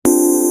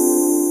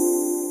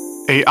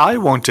AI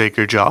won't take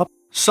your job,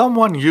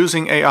 someone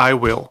using AI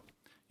will.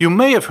 You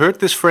may have heard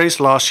this phrase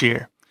last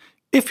year.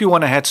 If you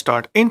want a head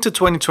start into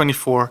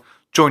 2024,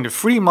 join the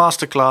free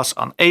masterclass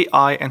on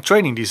AI and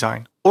training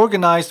design,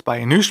 organized by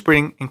A New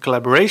Spring in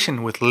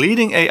collaboration with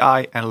leading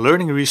AI and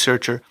learning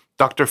researcher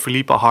Dr.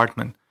 Philippa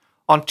Hartman.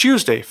 On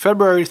Tuesday,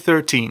 February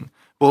 13,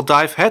 we'll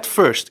dive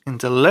headfirst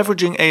into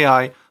leveraging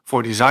AI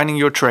for designing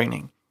your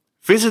training.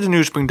 Visit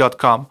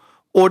thenewspring.com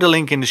or the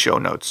link in the show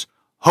notes.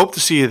 Hope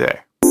to see you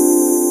there.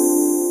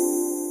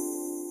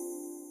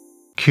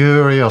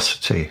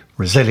 Curiosity,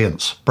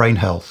 resilience, brain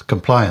health,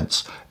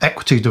 compliance,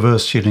 equity,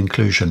 diversity and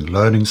inclusion,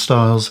 learning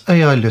styles,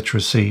 AI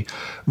literacy,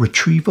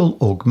 retrieval,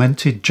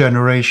 augmented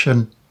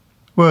generation.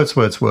 Words.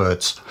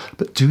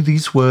 But do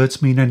these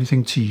words mean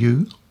anything to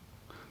you?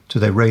 Do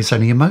they raise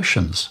any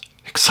emotions?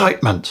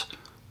 Excitement?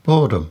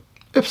 Boredom?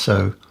 If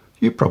so,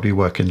 you probably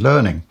work in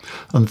learning.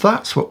 And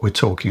that's what we're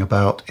talking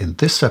about in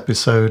this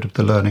episode of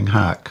The Learning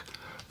Hack,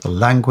 the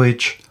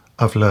language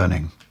of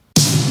learning.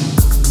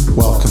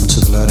 Welcome to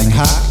The Learning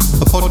Hack,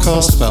 a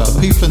podcast about the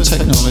people and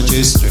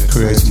technologies that are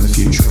creating the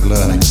future of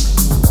learning.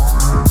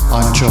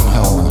 I'm John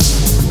Helmer.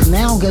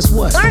 Now guess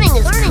what? Learning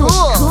is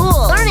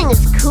cool. Learning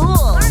is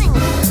cool.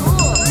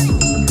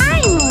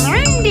 I'm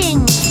learning.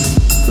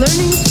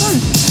 Learning is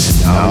fun.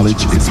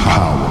 Knowledge is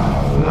power.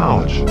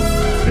 Knowledge.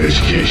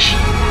 Education.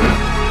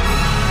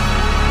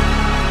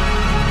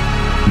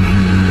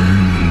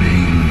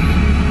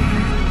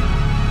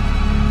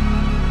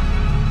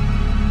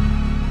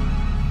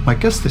 My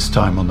guest this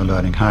time on The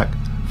Learning Hack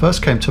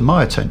first came to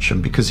my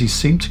attention because he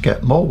seemed to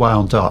get more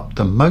wound up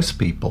than most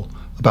people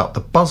about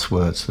the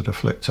buzzwords that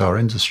afflict our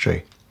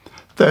industry.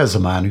 There's a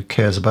man who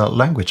cares about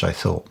language, I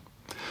thought.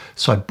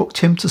 So I booked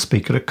him to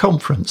speak at a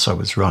conference I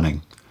was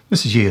running.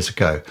 This is years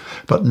ago,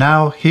 but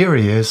now here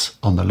he is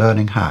on The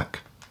Learning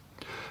Hack.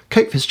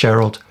 Kate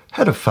Fitzgerald,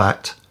 head of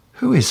FACT.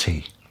 Who is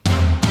he?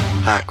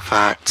 Hack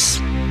Facts.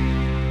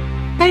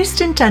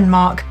 Based in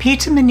Denmark,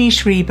 Peter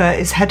Manniche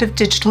is head of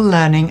digital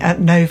learning at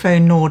Novo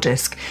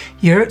Nordisk,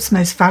 Europe's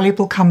most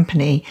valuable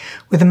company,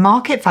 with a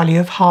market value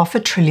of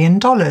 $500 billion.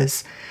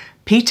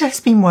 Peter has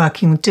been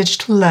working with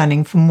digital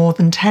learning for more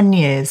than 10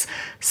 years,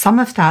 some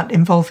of that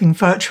involving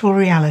virtual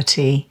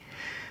reality.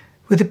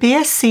 With a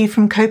BSc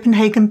from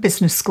Copenhagen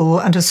Business School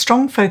and a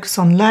strong focus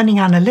on learning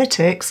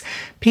analytics,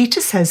 Peter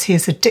says he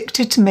is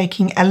addicted to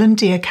making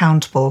L&D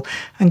accountable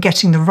and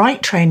getting the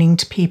right training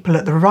to people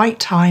at the right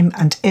time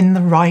and in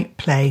the right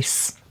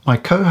place. My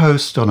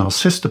co-host on our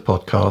sister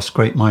podcast,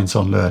 Great Minds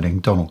on Learning,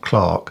 Donald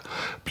Clark,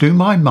 blew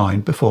my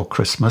mind before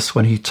Christmas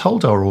when he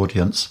told our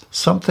audience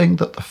something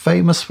that the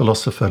famous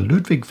philosopher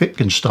Ludwig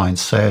Wittgenstein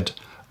said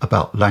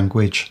about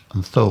language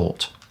and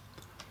thought.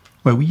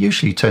 Where we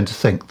usually tend to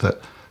think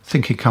that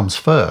thinking comes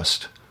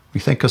first. We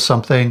think of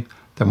something,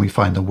 then we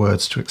find the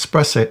words to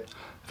express it.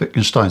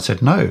 Wittgenstein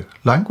said, no,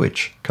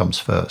 language comes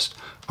first.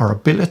 Our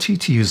ability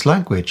to use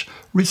language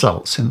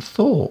results in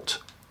thought.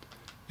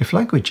 If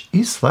language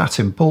is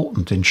that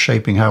important in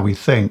shaping how we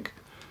think,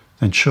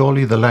 then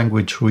surely the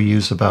language we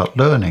use about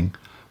learning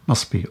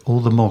must be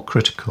all the more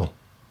critical.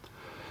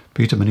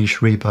 Peter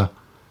Manniche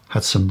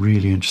had some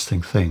really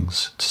interesting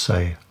things to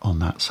say on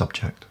that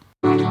subject.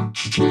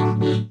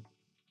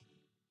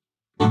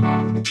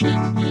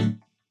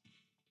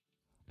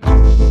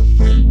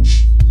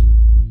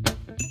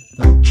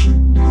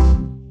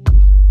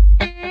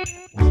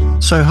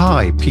 So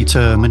hi,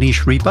 Peter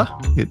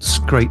Manniche. It's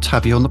great to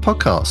have you on the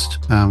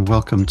podcast and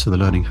welcome to The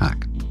Learning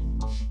Hack.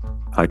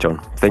 Hi, John.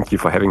 Thank you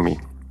for having me.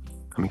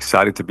 I'm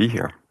excited to be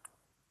here.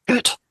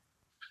 Good.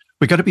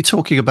 We're going to be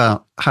talking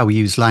about how we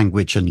use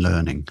language and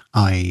learning,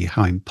 i.e.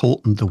 how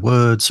important the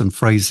words and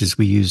phrases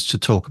we use to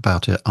talk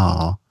about it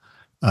are,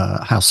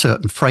 how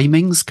certain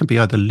framings can be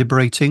either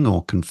liberating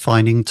or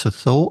confining to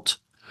thought.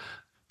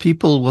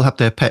 People will have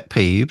their pet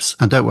peeves,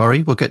 and don't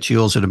worry, we'll get to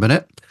yours in a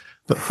minute.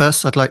 But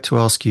first, I'd like to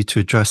ask you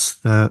to address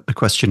the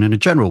question in a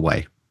general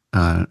way,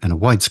 in a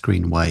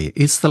widescreen way.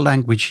 Is the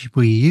language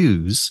we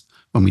use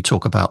when we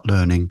talk about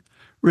learning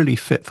really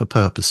fit for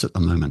purpose at the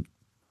moment?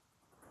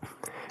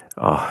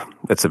 Oh,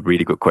 that's a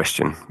really good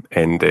question.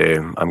 And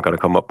I'm going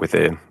to come up with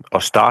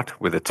or start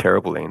with a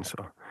terrible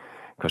answer.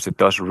 Because it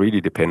does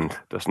really depend,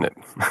 doesn't it?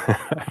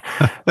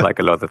 Like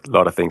a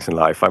lot of things in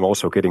life. I'm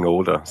also getting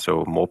older,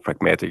 so more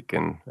pragmatic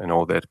and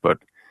all that. But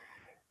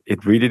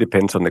it really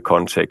depends on the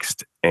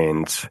context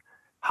and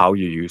how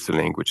you use the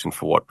language and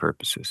for what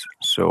purposes.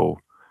 So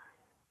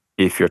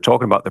if you're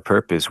talking about the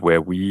purpose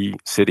where we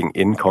sitting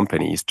in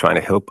companies trying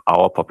to help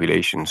our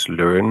populations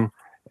learn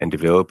and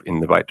develop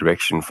in the right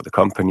direction for the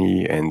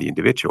company and the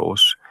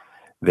individuals,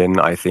 then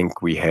I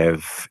think we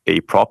have a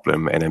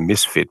problem and a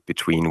misfit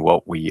between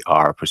what we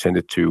are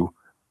presented to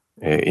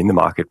in the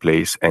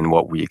marketplace and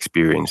what we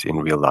experience in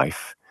real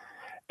life.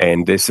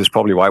 And this is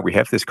probably why we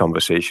have this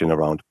conversation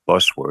around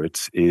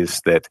buzzwords,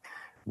 is that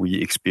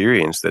we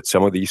experience that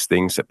some of these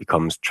things that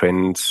becomes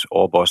trends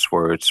or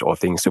buzzwords or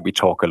things that we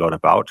talk a lot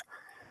about,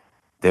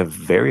 they're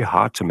very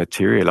hard to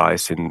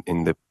materialize in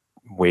the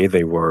way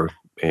they were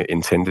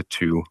intended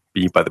to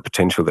be by the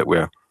potential that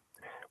we're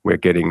we're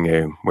getting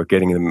in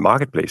the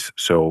marketplace.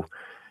 So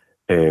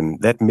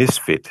that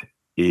misfit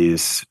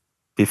is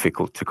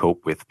difficult to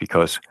cope with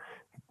because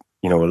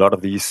a lot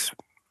of these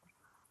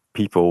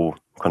people,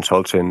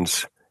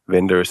 consultants,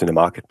 vendors in the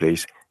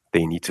marketplace,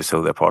 they need to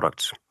sell their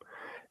products.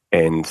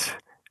 And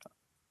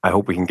I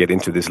hope we can get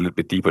into this a little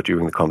bit deeper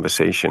during the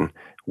conversation.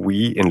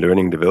 We in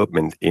learning and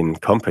development in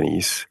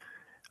companies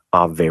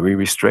are very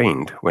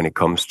restrained when it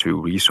comes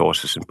to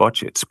resources and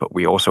budgets, but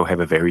we also have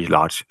a very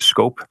large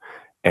scope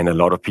and a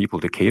lot of people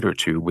to cater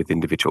to with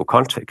individual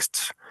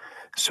contexts.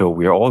 So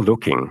we're all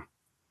looking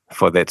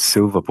for that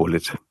silver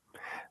bullet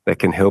that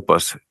can help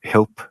us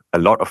help a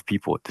lot of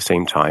people at the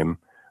same time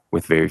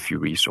with very few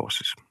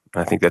resources.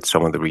 I think that's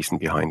some of the reason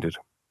behind it.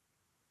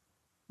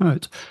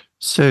 Right.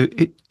 So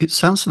it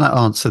sounds from that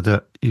answer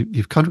that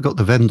you've kind of got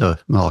the vendor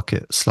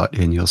market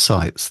slightly in your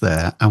sights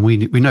there. And we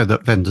know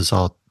that vendors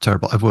are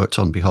terrible. I've worked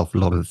on behalf of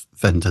a lot of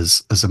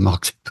vendors as a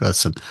marketing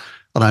person.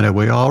 And I know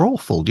we are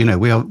awful.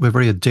 We're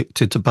very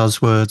addicted to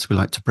buzzwords. We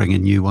like to bring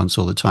in new ones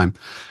all the time.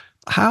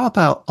 How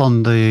about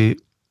on the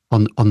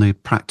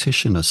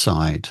practitioner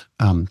side?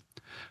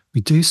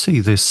 We do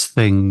see this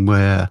thing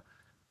where,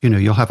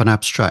 you'll have an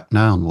abstract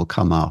noun will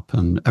come up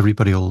and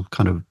everybody will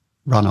kind of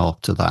run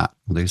after that.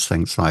 These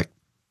things like,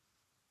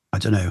 I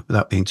don't know,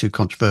 without being too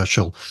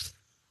controversial,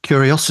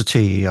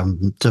 curiosity,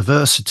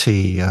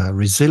 diversity,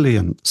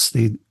 resilience.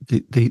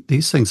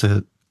 These things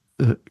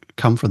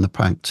come from the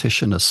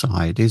practitioner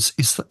side. Is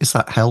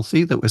that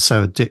healthy that we're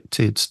so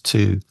addicted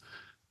to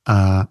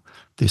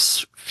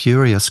this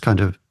furious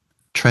kind of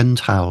trend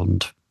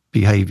hound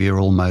behavior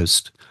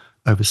almost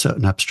over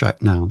certain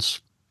abstract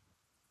nouns?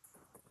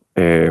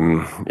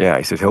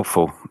 Is it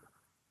helpful?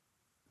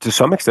 To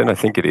some extent, I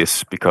think it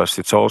is, because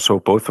it's also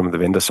both from the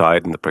vendor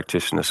side and the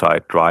practitioner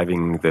side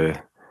driving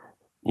the,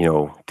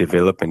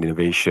 development,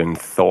 innovation,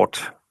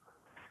 thoughts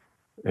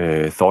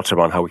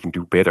around how we can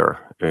do better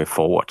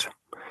forward.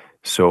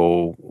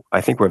 So I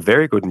think we're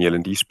very good in the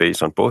L&D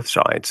space on both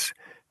sides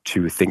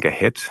to think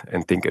ahead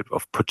and think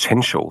of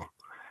potential.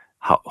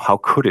 How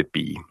could it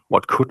be?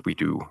 What could we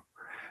do?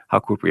 How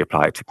could we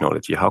apply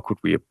technology? How could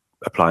we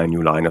apply a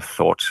new line of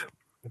thought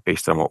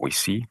based on what we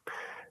see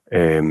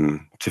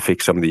to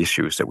fix some of the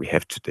issues that we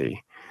have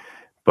today?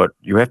 But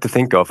you have to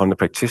think of, on the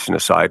practitioner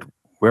side,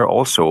 we're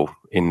also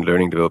in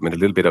learning development a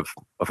little bit of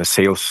a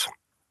sales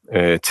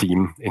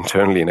team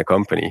internally in a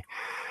company,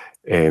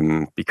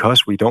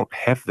 because we don't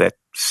have that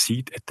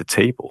seat at the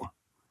table.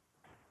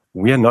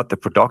 We are not the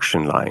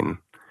production line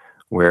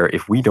where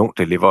if we don't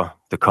deliver,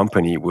 the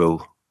company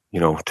will,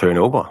 turn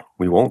over.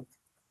 We won't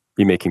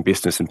be making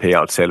business and pay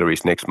out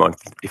salaries next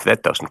month if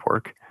that doesn't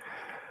work.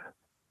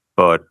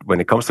 But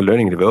when it comes to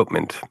learning and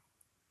development,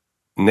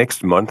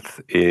 next month,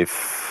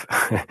 if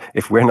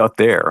we're not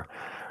there,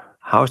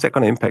 how is that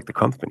going to impact the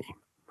company?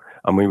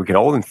 I mean, we can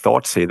all in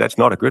thought say that's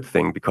not a good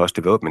thing because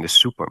development is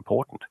super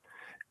important.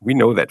 We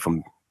know that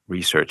from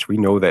research. We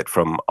know that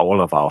from all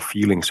of our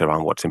feelings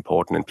around what's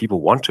important, and people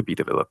want to be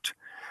developed.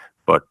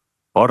 But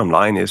bottom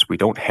line is we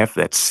don't have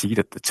that seat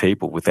at the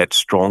table with that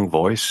strong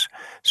voice.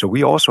 So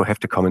we also have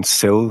to come and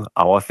sell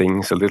our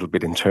things a little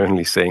bit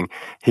internally, saying,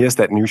 here's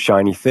that new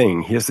shiny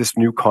thing. Here's this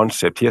new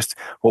concept. Here's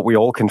what we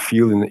all can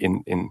feel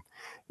in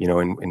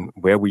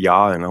where we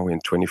are. In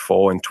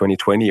 24 and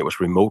 2020, it was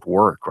remote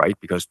work, right?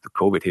 Because the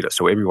COVID hit us.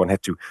 So everyone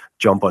had to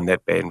jump on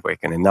that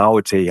bandwagon. And now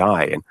it's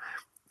AI.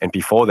 And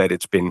before that,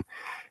 it's been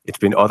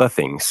other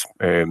things.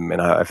 And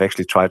I've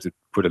actually tried to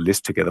put a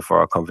list together for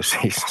our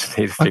conversation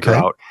today to figure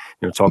out,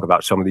 talk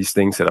about some of these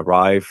things that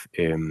arrive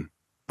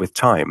with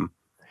time.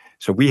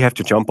 So we have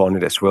to jump on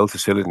it as well to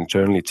sell it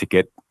internally to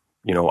get,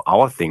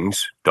 our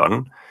things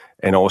done,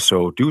 and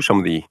also do some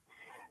of the,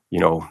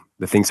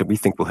 the things that we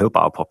think will help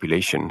our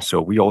population.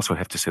 So we also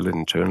have to sell it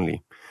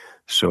internally.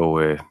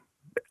 So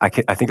I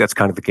think that's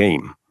kind of the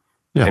game.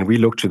 Yeah. And we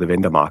look to the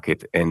vendor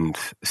market and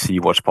see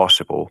what's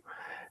possible.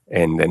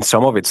 And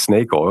some of it's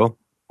snake oil,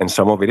 and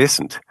some of it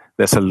isn't.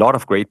 There's a lot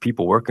of great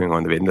people working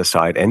on the vendor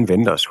side and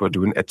vendors who are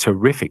doing a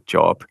terrific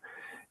job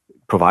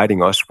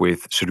providing us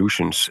with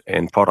solutions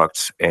and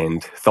products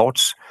and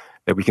thoughts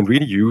that we can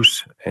really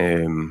use.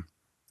 And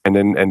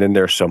then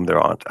there's some there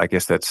aren't. I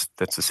guess that's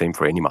the same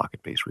for any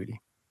marketplace, really.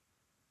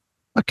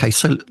 Okay,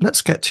 so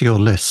let's get to your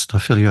list. I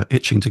feel you're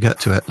itching to get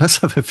to it. Let's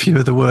have a few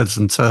of the words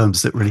and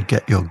terms that really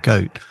get your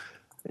goat.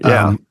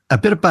 Yeah. A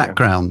bit of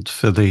background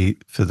for the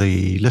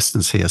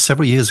listeners here.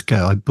 Several years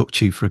ago, I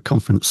booked you for a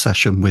conference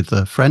session with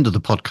a friend of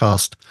the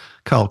podcast,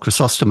 Carl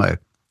Chrysostomo,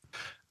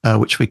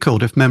 which we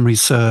called If Memory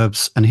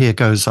Serves, and here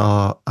goes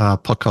our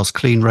podcast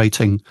clean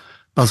rating,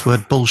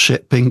 buzzword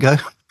bullshit bingo.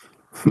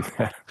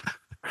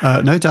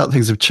 No doubt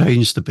things have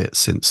changed a bit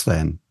since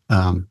then.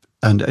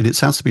 And it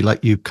sounds to me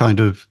like you kind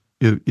of,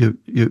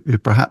 you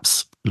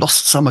perhaps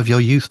lost some of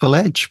your youthful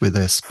edge with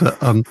this.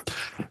 But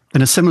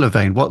in a similar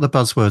vein, what are the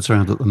buzzwords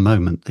around at the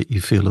moment that you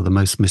feel are the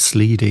most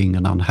misleading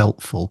and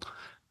unhelpful?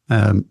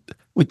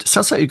 It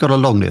sounds like you've got a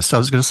long list. I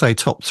was going to say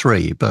top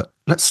three, but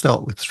let's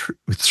start with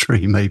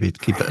three maybe to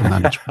keep it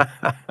manageable.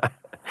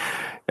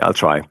 I'll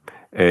try.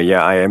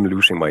 Yeah, I am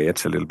losing my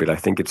edge a little bit. I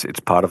think it's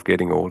part of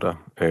getting older.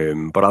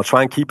 But I'll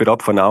try and keep it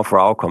up for now for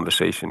our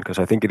conversation, because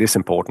I think it is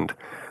important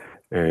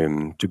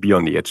to be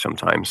on the edge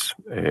sometimes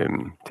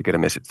to get a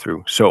message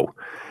through. So,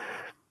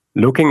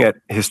 looking at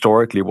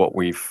historically what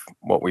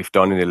we've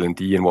done in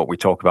L&D and what we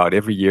talk about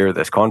every year,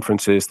 there's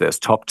conferences, there's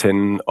top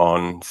 10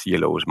 on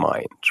CLOs'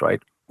 minds,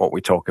 right? What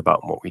we talk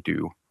about and what we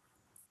do.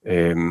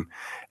 And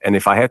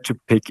if I had to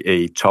pick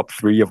a top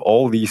 3 of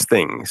all these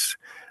things,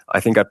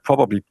 I think I'd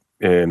probably,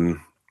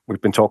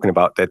 we've been talking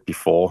about that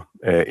before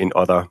in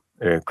other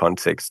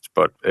contexts,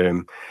 but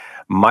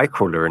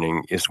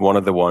microlearning is one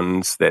of the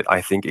ones that I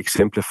think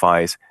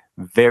exemplifies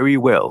very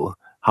well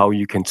how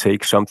you can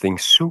take something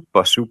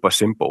super, super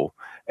simple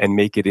and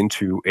make it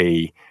into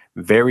a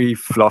very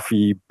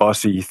fluffy,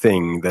 buzzy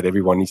thing that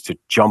everyone needs to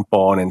jump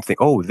on and think,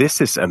 oh, this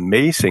is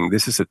amazing.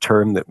 This is a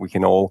term that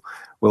will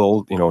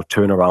all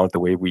turn around the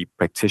way we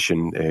practice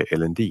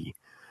L&D.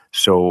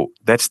 So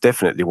that's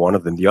definitely one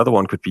of them. The other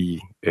one could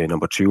be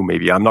number 2,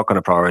 maybe. I'm not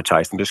going to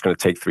prioritize. I'm just going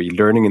to take 3.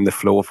 Learning in the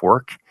flow of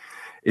work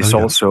is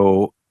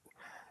also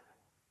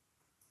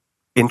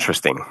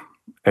interesting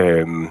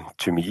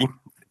to me,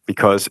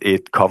 because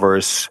it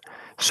covers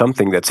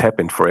something that's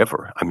happened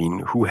forever. I mean,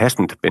 who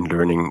hasn't been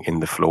learning in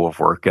the flow of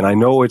work? And I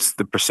know it's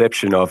the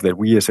perception of that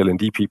we as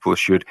L&D people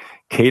should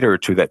cater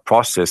to that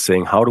process,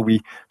 saying, how do we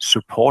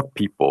support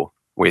people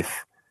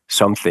with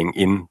something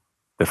in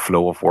the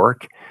flow of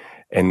work?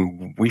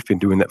 And we've been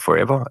doing that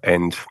forever,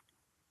 and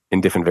in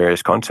different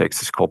various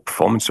contexts. It's called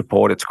performance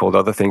support, it's called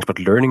other things, but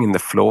learning in the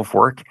flow of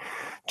work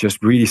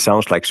just really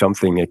sounds like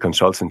something a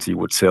consultancy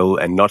would sell,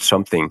 and not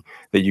something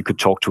that you could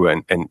talk to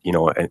an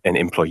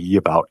employee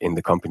about in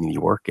the company you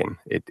work in.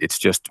 It's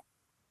just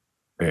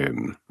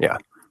a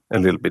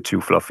little bit too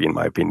fluffy in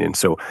my opinion.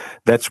 So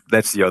that's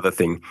the other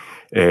thing.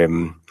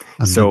 And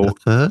so the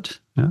third,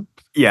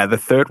 the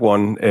third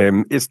one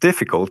is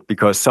difficult,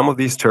 because some of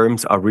these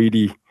terms are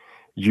really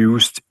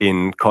used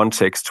in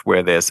contexts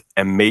where there's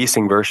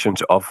amazing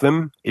versions of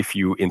them if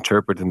you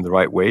interpret them the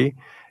right way,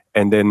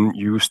 and then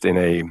used in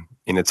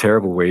a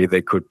terrible way,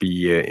 they could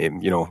be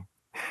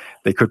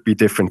they could be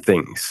different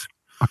things.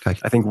 Okay.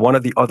 I think one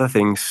of the other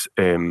things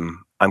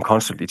I'm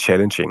constantly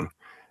challenging,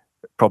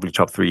 probably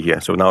top 3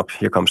 here. So now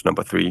here comes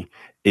number 3,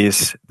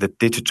 is the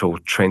digital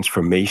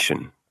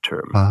transformation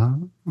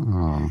term.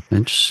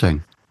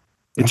 Interesting.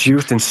 It's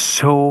used in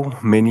so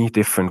many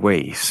different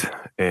ways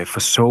for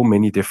so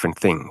many different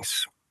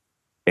things.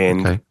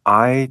 And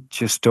I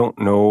just don't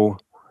know,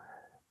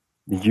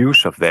 the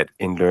use of that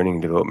in learning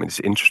and development is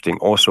interesting,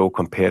 also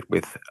compared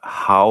with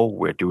how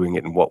we're doing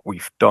it and what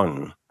we've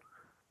done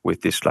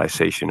with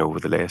digitalization over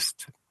the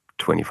last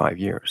 25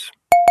 years.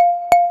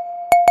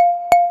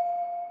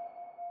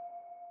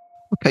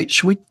 Okay,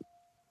 should we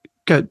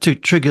go to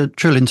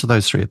drill into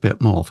those 3 a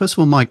bit more? First of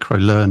all,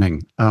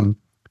 micro-learning. Can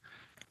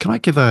I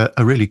give a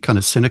really kind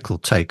of cynical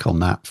take on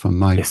that from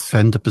my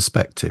vendor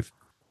perspective?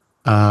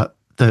 That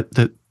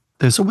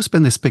there's always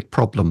been this big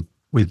problem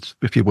with,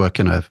 if you work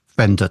in a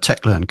vendor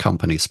tech learn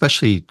company,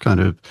 especially kind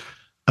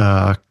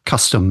of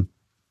custom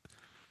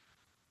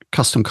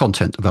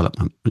content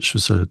development, which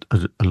was a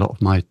lot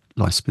of my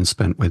life's been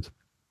spent with.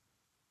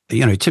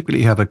 Typically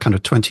you have a kind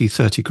of 20,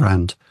 30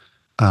 grand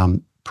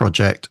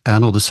project,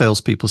 and all the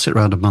salespeople sit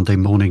around on Monday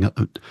morning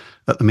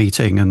at the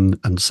meeting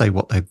and say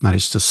what they've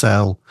managed to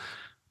sell.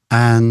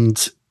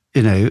 And,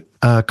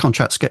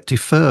 contracts get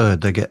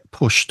deferred, they get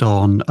pushed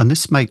on, and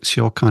this makes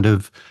your kind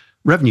of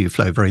revenue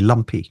flow very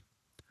lumpy.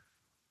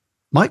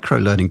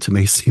 Micro-learning to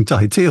me seemed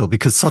ideal,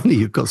 because suddenly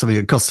you've got something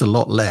that costs a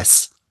lot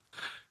less.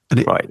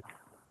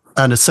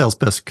 And a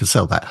salesperson can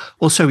sell that.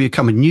 Also, you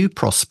become a new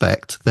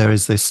prospect. There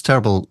is this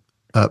terrible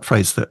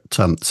phrase that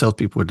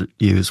salespeople would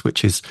use,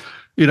 which is,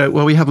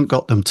 we haven't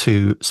got them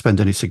to spend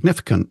any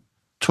significant,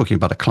 talking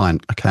about a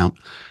client account,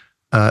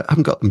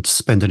 haven't got them to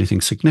spend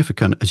anything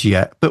significant as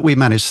yet, but we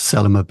managed to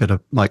sell them a bit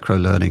of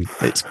micro-learning.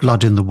 It's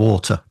blood in the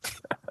water.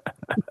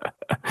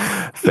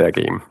 Fair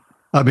game.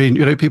 I mean,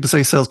 people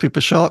say salespeople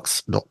are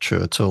sharks. Not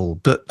true at all.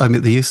 But I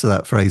mean, the use of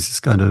that phrase is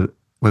kind of,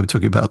 when we're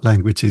talking about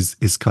language,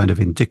 is kind of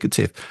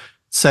indicative.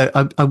 So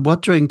I'm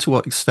wondering to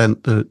what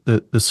extent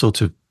the sort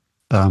of,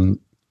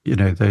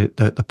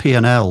 the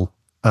P&L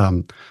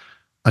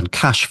and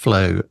cash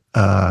flow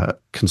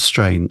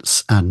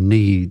constraints and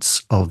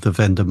needs of the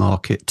vendor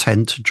market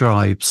tend to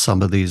drive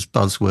some of these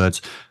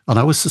buzzwords. And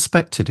I always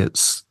suspected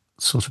it's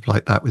sort of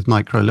like that with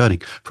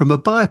micro-learning. From a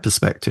buyer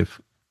perspective,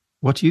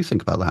 what do you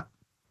think about that?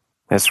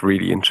 That's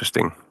really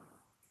interesting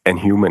and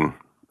human,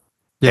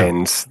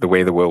 and the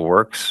way the world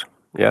works.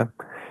 Yeah.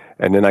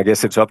 And then I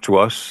guess it's up to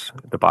us,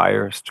 the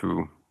buyers,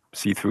 to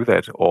see through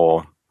that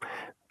or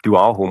do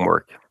our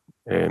homework.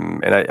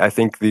 And I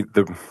think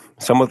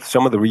some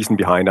of the reason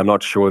behind, I'm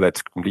not sure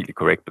that's completely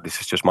correct, but this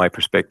is just my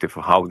perspective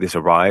of how this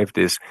arrived,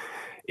 is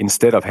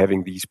instead of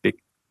having these big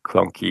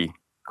clunky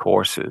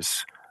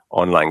courses,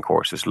 online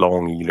courses,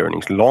 long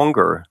e-learnings,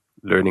 longer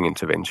learning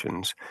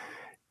interventions,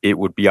 it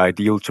would be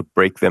ideal to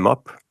break them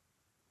up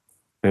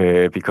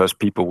because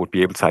people would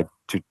be able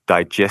to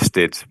digest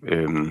it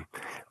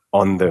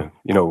on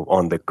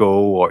the go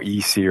or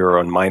easier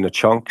on minor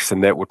chunks,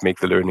 and that would make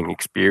the learning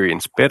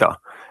experience better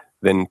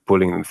than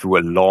pulling them through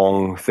a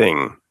long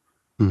thing,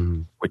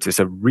 which is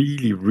a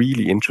really,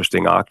 really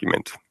interesting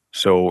argument.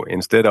 So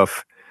instead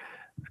of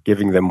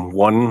giving them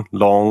one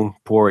long,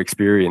 poor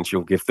experience,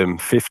 you'll give them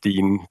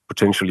 15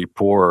 potentially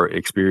poorer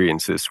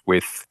experiences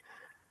with,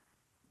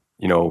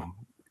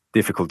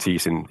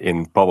 difficulties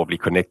in probably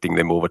connecting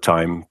them over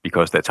time,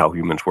 because that's how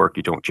humans work.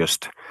 You don't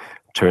just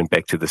turn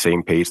back to the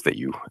same page that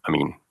you've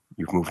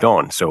moved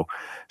on.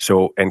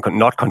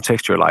 Not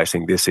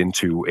contextualizing this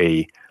into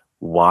a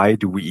why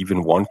do we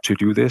even want to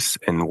do this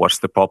and what's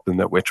the problem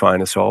that we're trying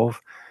to solve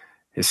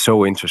is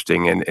so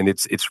interesting. And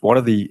it's one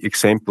of the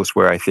examples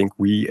where I think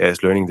we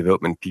as learning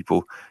development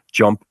people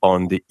jump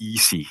on the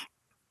easy.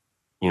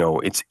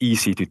 It's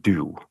easy to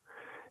do.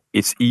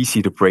 It's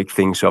easy to break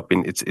things up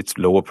in it's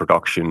lower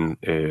production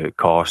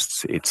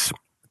costs. It's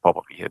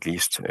probably at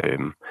least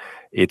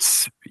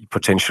it's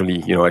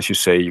potentially, as you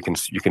say, you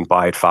can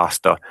buy it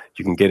faster,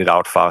 you can get it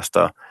out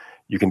faster,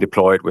 you can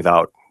deploy it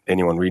without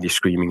anyone really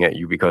screaming at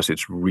you because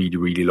it's really,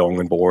 really long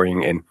and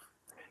boring, and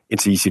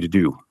it's easy to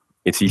do.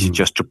 It's easy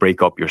just to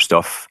break up your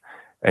stuff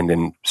and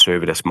then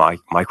serve it as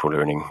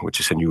micro-learning, which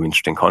is a new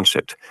interesting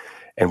concept.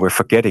 And we're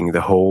forgetting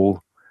the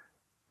whole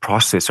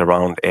process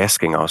around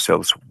asking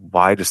ourselves,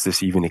 why does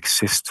this even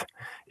exist?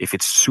 If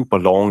it's super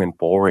long and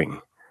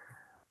boring,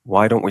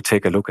 why don't we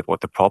take a look at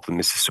what the problem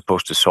is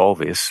supposed to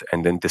solve is,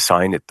 and then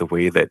design it the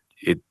way that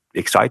it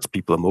excites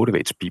people and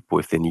motivates people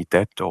if they need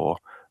that or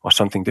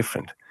something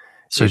different.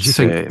 So do you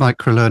think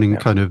micro-learning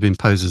kind of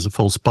imposes a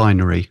false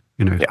binary,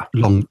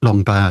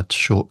 long bad,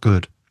 short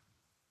good?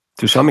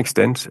 To some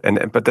extent,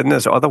 but then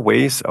there's other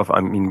ways of,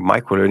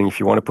 micro-learning, if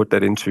you want to put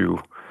that into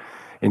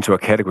a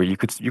category, you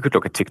could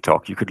look at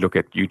TikTok, you could look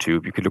at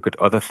YouTube, you could look at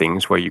other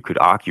things where you could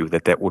argue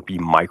that would be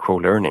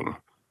micro-learning.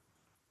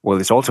 Well,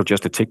 it's also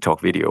just a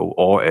TikTok video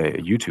or a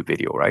YouTube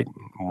video, right?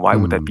 Why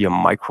would that be a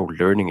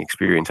micro-learning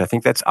experience? I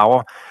think that's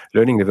our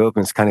learning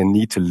developments kind of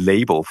need to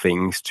label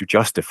things to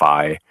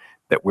justify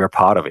that we're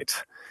part of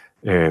it.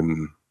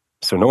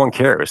 So no one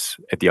cares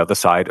at the other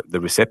side,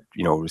 the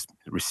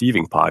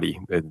receiving party,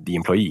 the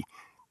employee,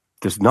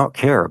 does not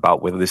care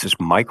about whether this is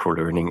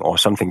micro-learning or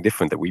something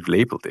different that we've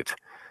labeled it.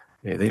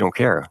 They don't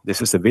care. This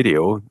is a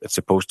video that's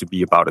supposed to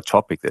be about a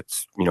topic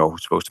that's,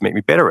 supposed to make me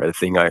better at a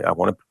thing I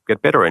want to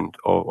get better in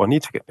or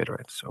need to get better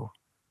at. So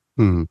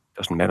it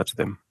doesn't matter to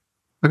them.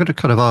 I'm going to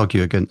kind of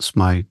argue against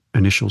my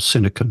initial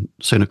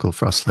cynical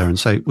thrust there and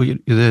say, well,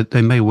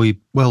 there may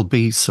well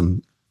be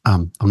some,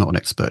 I'm not an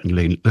expert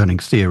in learning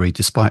theory,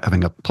 despite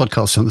having a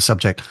podcast on the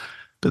subject,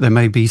 but there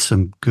may be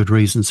some good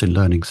reasons in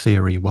learning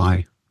theory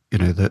why,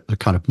 the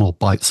kind of more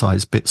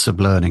bite-sized bits of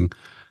learning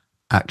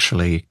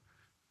actually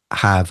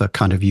have a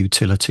kind of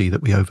utility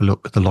that we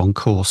overlook with the long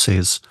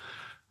courses.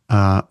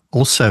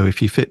 Also,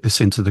 if you fit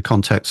this into the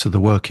context of the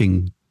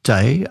working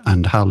day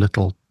and how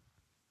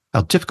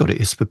difficult it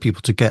is for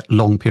people to get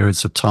long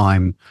periods of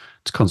time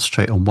to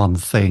concentrate on one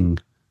thing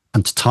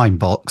and to time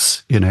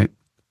box,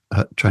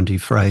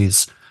 trendy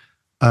phrase,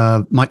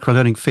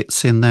 micro-learning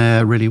fits in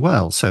there really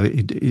well. So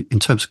in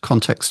terms of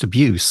context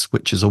abuse,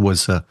 which is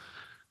always a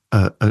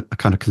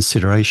kind of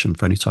consideration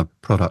for any type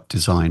of product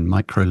design,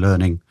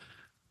 micro-learning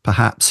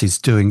perhaps is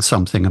doing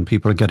something and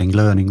people are getting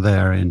learning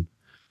there in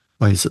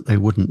ways that they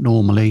wouldn't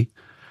normally.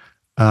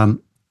 But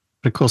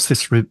of course,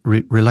 this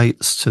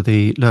relates to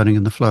the learning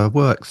in the flow of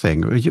work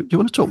thing. You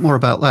want to talk more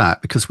about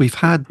that? Because we've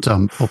had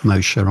Bob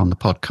Mosher on the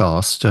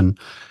podcast and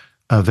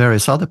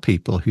various other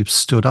people who've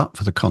stood up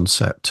for the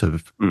concept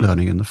of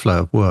learning in the flow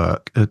of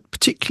work,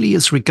 particularly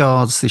as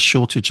regards this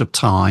shortage of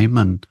time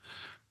and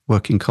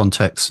working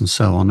context and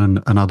so on,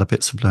 and other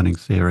bits of learning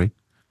theory.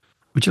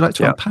 Would you like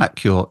to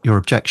unpack your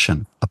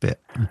objection a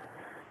bit?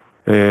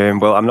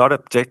 Well, I'm not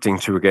objecting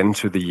to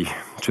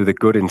the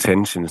good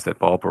intentions that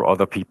Bob or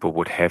other people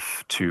would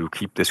have to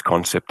keep this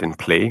concept in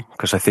play,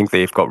 because I think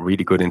they've got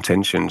really good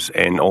intentions,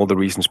 and all the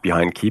reasons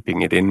behind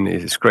keeping it in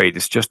is great.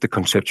 It's just the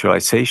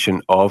conceptualization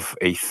of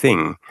a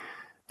thing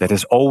that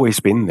has always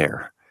been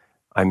there.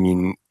 I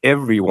mean,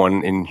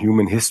 everyone in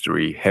human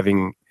history,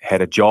 having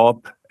had a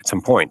job at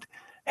some point,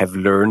 have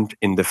learned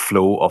in the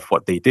flow of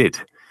what they did,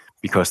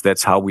 because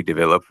that's how we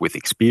develop with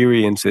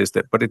experiences.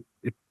 But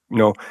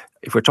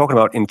if we're talking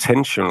about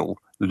intentional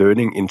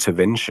learning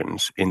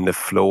interventions in the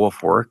flow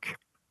of work,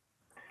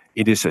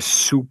 it is a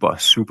super,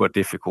 super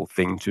difficult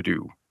thing to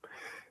do.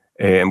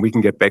 And we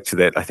can get back to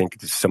that. I think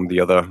it's some of the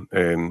other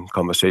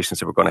conversations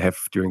that we're going to have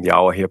during the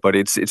hour here. But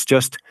it's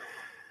just,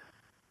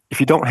 if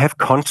you don't have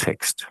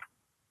context,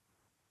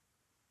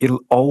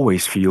 it'll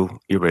always feel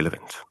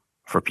irrelevant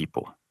for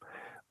people,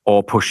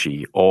 or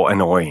pushy, or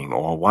annoying,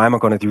 or why am I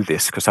going to do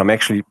this? Because I'm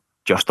actually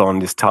just on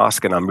this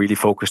task and I'm really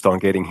focused on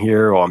getting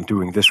here, or I'm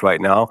doing this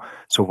right now.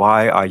 So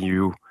why are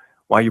you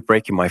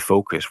breaking my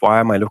focus? Why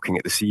am I looking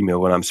at this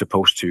email when I'm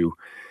supposed to?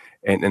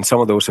 And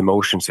some of those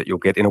emotions that you'll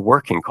get in a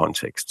working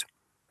context.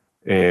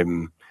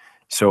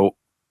 So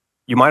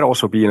you might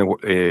also be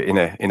in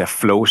a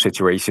flow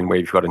situation where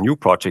you've got a new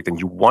project and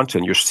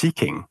you're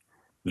seeking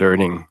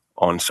learning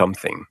on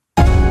something.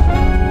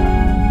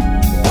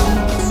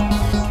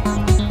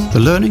 The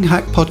Learning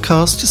Hack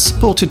podcast is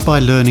supported by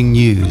Learning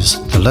News,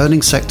 the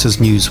learning sector's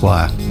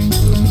newswire.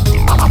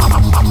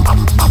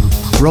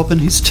 Rob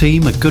and his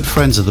team are good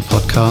friends of the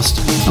podcast,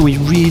 and we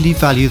really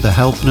value the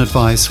help and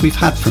advice we've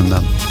had from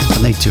them,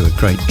 and they do a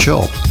great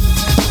job.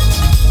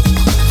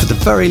 For the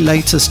very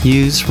latest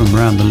news from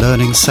around the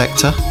learning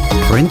sector,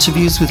 for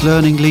interviews with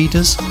learning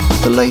leaders,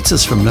 the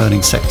latest from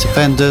learning sector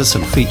vendors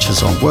and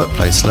features on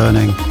workplace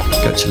learning,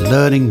 go to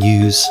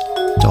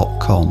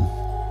learningnews.com.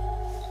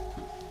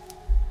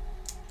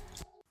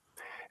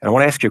 And I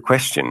want to ask you a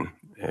question,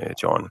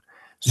 John.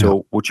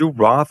 So would you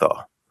rather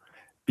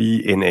be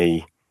in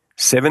a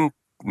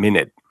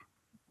 7-minute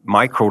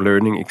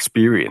micro-learning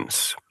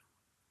experience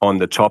on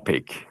the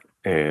topic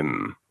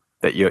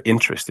that you're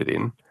interested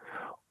in,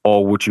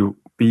 or would you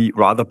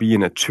rather be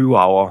in a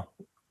 2-hour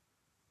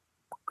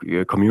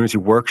community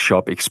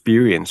workshop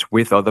experience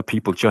with other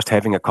people, just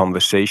having a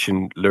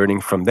conversation,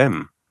 learning from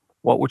them?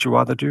 What would you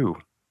rather do?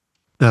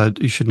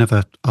 You should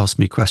never ask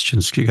me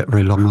questions because you get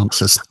very long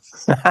answers.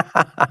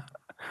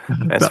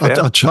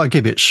 I'll try and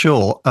keep it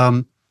short.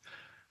 I'd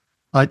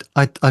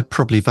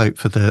probably vote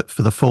for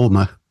the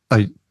former.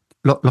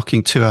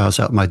 Locking 2 hours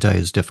out of my day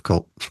is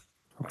difficult.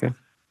 Okay.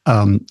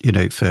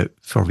 For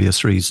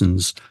obvious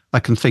reasons. I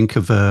can think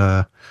of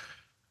a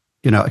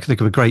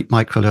great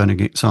micro-learning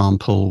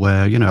example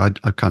where, I'm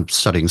kind of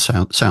studying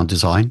sound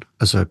design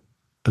as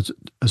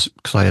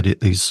because I edit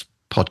these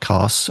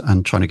podcasts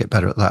and trying to get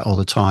better at that all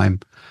the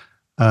time.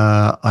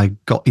 I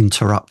got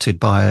interrupted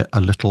by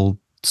a little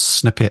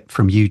snippet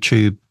from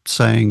YouTube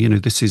saying,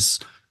 this is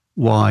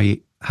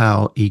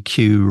how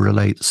EQ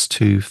relates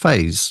to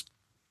phase,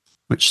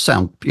 which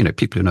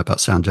people who know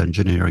about sound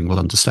engineering will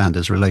understand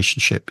there's a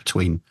relationship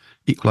between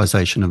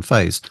equalization and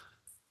phase.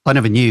 I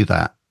never knew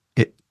that.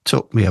 It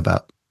took me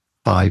about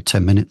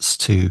 5-10 minutes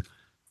to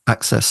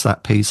access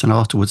that piece, and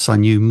afterwards I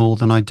knew more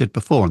than I did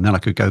before, and then I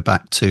could go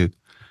back to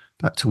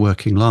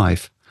working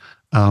life.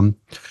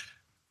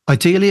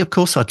 Ideally, of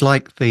course, I'd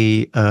like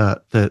the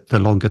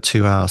longer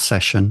 2-hour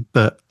session,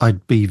 but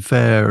I'd be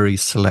very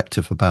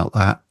selective about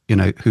that.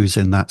 Who's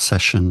in that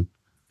session,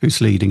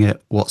 who's leading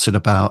it, what's it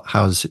about,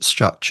 how is it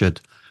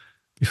structured,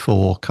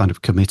 before kind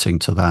of committing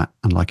to that.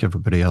 And like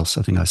everybody else,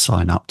 I think I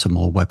sign up to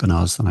more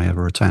webinars than I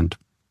ever attend.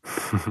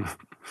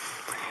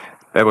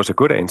 That was a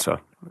good answer.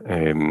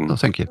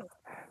 Thank you.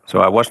 So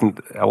I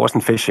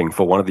wasn't fishing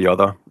for one or the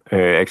other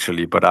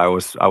actually, but I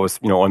was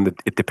on the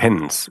it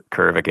depends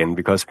curve again,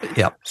 because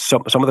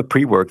some of the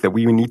pre-work that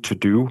we need to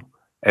do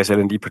as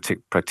L&D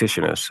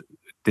practitioners,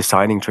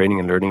 designing training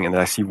and learning, and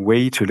that I see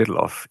way too little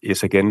of,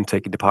 is again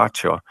taking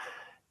departure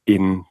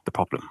in the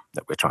problem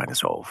that we're trying to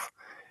solve,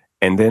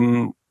 and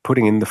then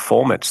putting in the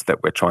formats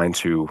that we're trying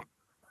to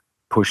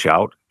push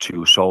out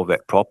to solve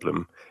that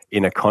problem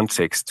in a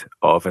context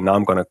of, and now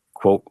I'm going to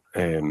quote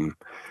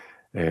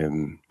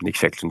Nick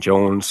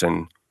Shackleton-Jones,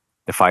 and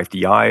the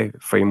 5DI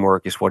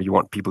framework is what you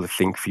want people to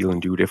think, feel,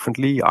 and do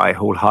differently. I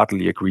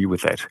wholeheartedly agree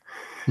with that.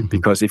 Mm-hmm.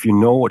 Because if you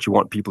know what you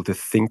want people to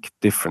think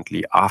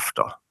differently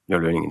after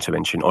your learning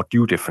intervention, or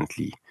do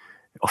differently,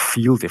 or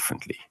feel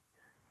differently,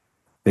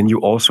 then you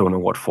also know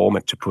what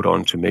format to put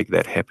on to make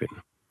that happen.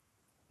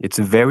 It's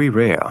very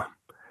rare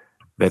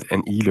that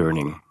an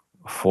e-learning,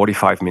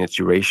 45 minutes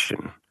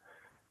duration,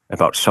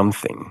 about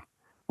something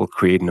will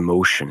create an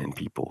emotion in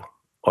people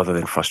other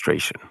than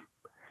frustration.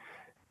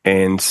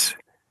 And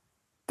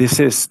this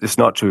is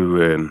not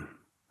to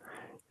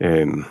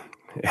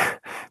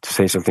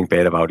say something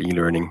bad about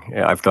e-learning.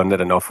 I've done that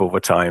enough over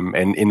time,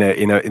 and in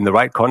the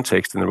right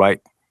context, in the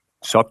right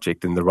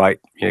subject, in the right,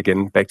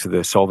 again, back to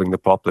the solving the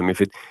problem.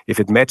 If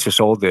it matches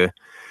all the,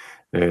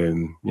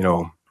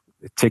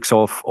 it ticks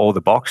off all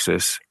the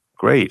boxes,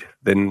 great.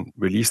 Then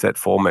release that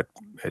format,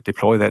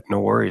 deploy that,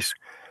 no worries.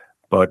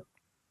 But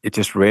it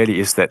just rarely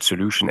is that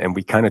solution, and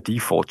we kind of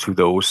default to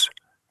those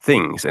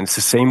things. And it's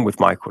the same with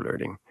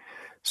microlearning.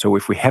 So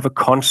if we have a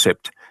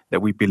concept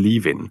that we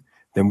believe in,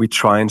 then we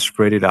try and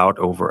spread it out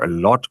over a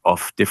lot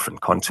of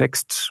different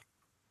contexts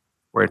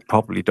where it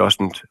probably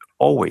doesn't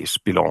always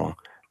belong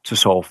to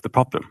solve the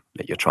problem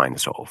that you're trying to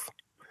solve.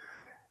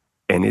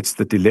 And it's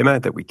the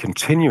dilemma that we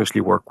continuously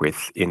work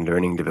with in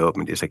learning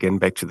development, is, again,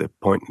 back to the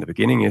point in the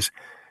beginning, is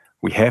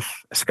we have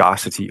a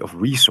scarcity of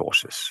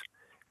resources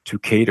to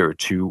cater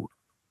to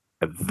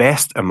a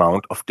vast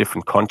amount of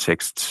different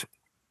contexts,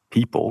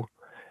 people,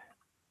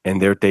 and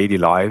their daily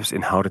lives,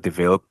 in how to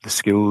develop the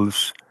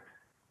skills,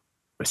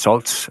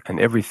 results, and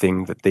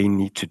everything that they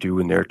need to do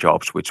in their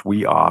jobs, which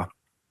we are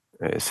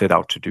set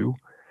out to do.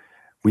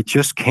 We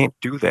just can't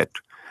do that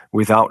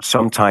without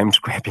sometimes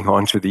grabbing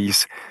onto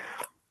these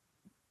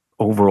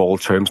overall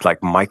terms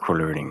like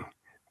microlearning.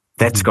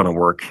 That's going to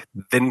work.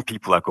 Then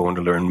people are going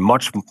to learn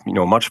much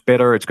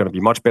better. It's going to be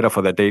much better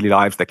for their daily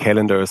lives, their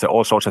calendars,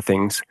 all sorts of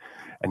things.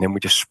 And then we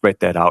just spread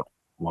that out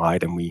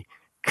wide, and we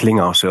cling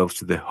ourselves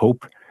to the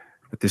hope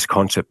that this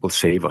concept will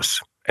save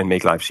us and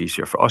make lives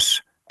easier for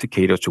us to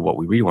cater to what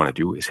we really want to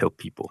do, is help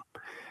people.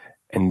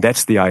 And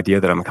that's the idea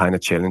that I'm kind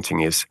of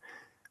challenging, is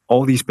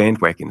all these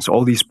bandwagons,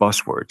 all these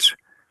buzzwords.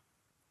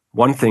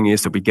 One thing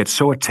is that we get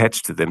so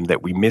attached to them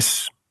that we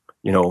miss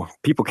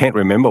people can't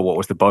remember what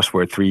was the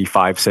buzzword 3,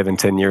 5, 7,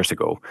 10 years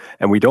ago.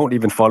 And we don't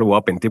even follow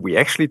up. And did we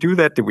actually do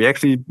that? Did we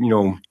actually,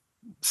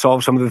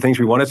 solve some of the things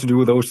we wanted to do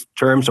with those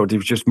terms, or did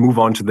we just move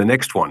on to the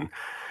next one?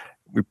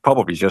 We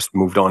probably just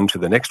moved on to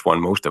the next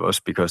one, most of us,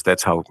 because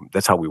that's how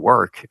we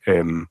work.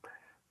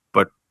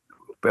 But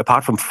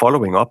apart from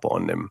following up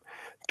on them,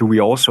 do we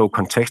also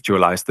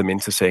contextualize them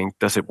into saying,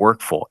 does it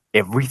work for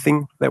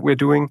everything that we're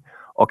doing?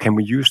 Or can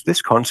we use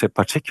this concept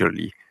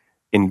particularly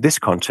in this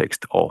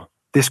context or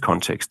this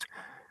context?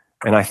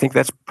 And I think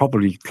that's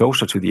probably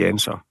closer to the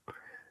answer.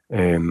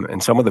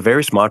 And some of the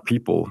very smart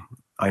people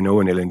I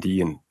know in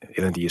L&D, and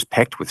L&D is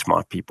packed with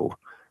smart people,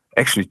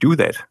 actually do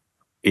that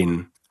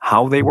in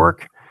how they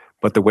work.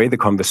 But the way the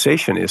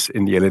conversation is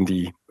in the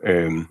L&D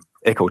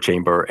echo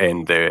chamber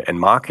and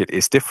market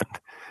is different.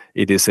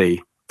 It is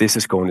this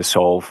is going to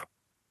solve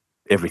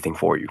everything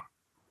for you.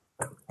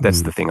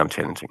 That's the thing I'm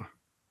challenging.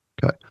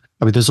 Okay.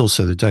 I mean, there's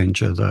also the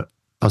danger that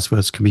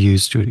buzzwords can be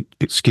used to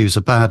excuse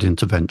a bad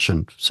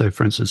intervention. So,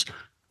 for instance,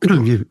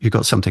 you've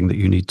got something that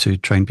you need to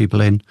train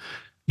people in.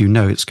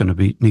 It's going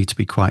to need to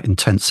be quite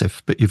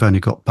intensive, but you've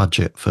only got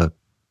budget for,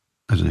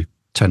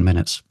 10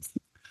 minutes.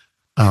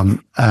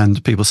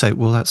 And people say,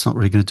 well, that's not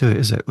really going to do it,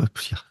 is it? Well,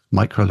 yeah,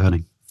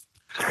 micro-learning.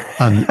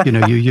 And,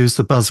 you use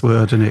the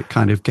buzzword and it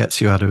kind of gets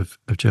you out of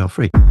jail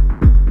free.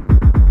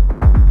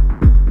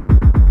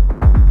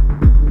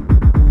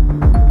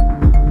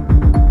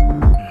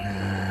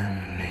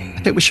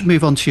 I think we should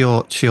move on to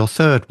your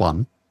third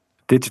one.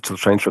 Digital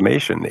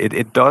transformation.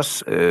 It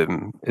does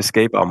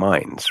escape our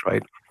minds,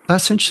 right?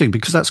 That's interesting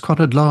because that's quite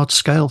a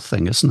large-scale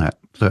thing, isn't it?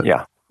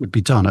 That would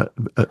be done at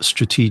a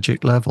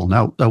strategic level.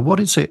 Now, what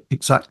is it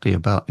exactly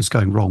is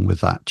going wrong with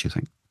that, do you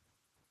think?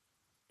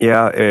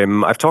 Yeah,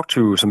 I've talked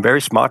to some very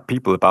smart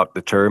people about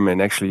the term,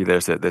 and actually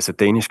there's a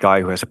Danish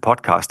guy who has a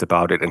podcast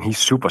about it, and he's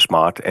super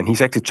smart, and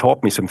he's actually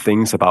taught me some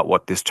things about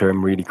what this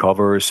term really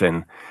covers,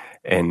 and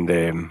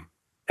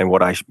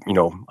what I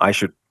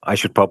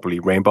should probably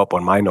ramp up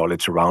on my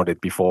knowledge around it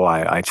before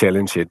I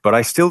challenge it. But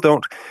I still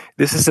don't.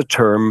 This is a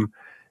term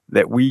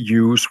that we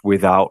use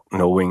without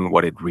knowing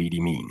what it really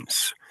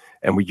means.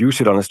 And we use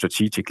it on a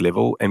strategic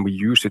level, and we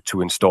use it to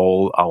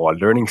install our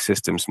learning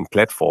systems and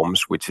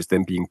platforms, which is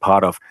then being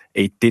part of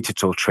a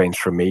digital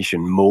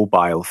transformation,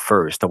 mobile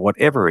first, or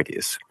whatever it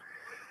is.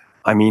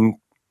 I mean,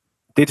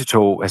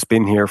 digital has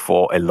been here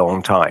for a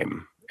long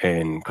time,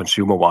 and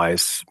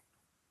consumer-wise,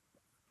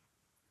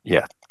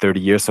 30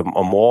 years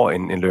or more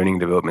in learning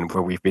development,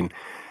 where we've been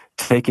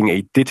taking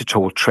a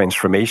digital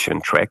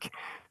transformation track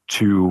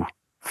to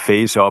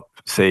phase up.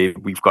 Say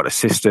we've got a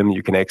system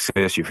you can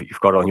access, you've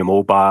got it on your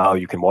mobile,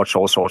 you can watch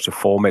all sorts of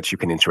formats, you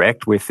can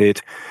interact with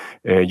it,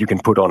 you can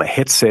put on a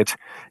headset,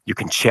 you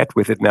can chat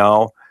with it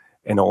now,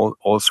 and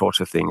all sorts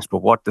of things. But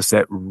what does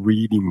that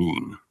really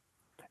mean?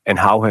 And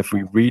how have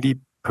we really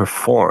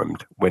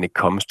performed when it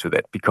comes to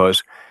that?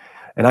 Because,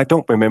 and I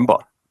don't remember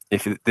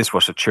if this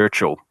was a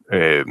Churchill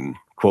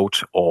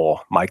quote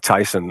or Mike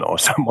Tyson or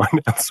someone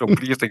else, so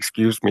please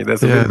excuse me.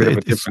 There's a little bit of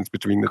a difference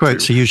between the two.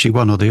 Quotes are usually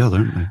one or the other,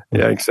 aren't they?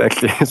 Yeah,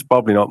 exactly. It's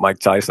probably not Mike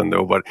Tyson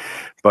though, but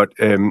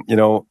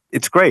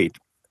it's great.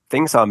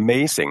 Things are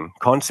amazing.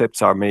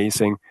 Concepts are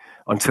amazing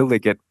until they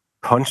get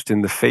punched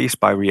in the face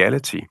by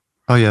reality.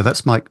 Oh yeah,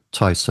 that's Mike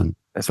Tyson.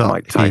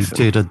 Mike Tyson.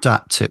 He did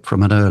adapt it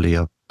from an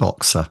earlier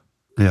boxer.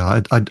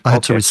 Yeah, I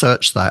had to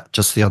research that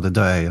just the other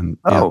day. And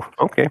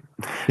okay.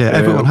 Yeah,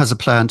 everyone has a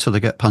plan until they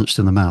get punched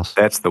in the mouth.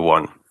 That's the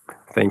one.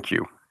 Thank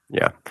you.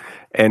 Yeah.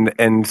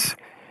 And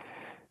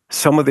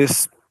some of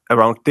this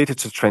around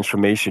digital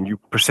transformation, you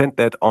present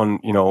that on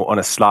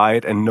a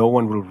slide and no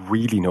one will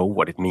really know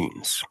what it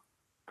means.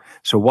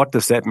 So what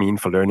does that mean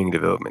for learning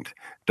development?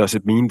 Does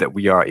it mean that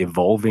we are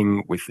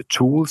evolving with the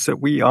tools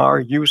that we are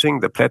using,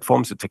 the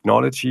platforms, the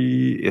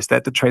technology? Is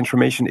that the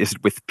transformation? Is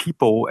it with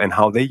people and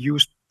how they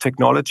use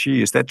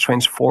technology? Is that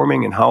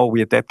transforming and how are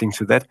we adapting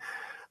to that?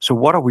 So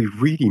what are we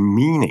really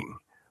meaning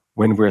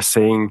when we're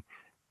saying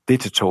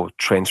digital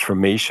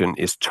transformation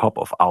is top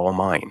of our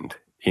mind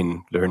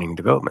in learning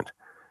development?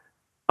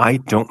 I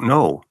don't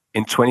know.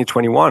 In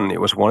 2021,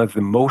 it was one of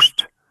the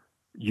most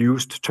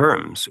used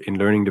terms in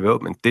learning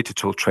development,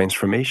 digital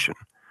transformation.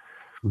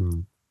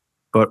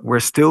 But we're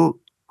still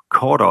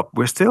caught up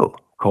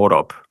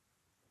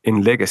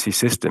in legacy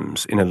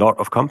systems in a lot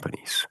of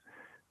companies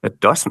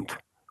that doesn't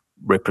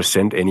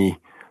represent any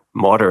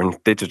modern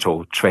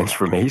digital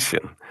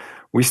transformation.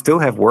 We still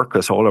have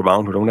workers all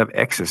around who don't have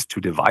access to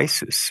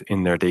devices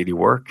in their daily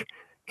work,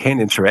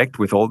 can't interact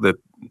with all the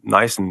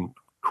nice and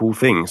cool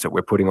things that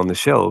we're putting on the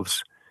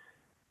shelves.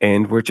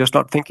 And we're just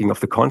not thinking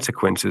of the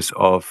consequences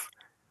of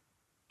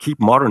keep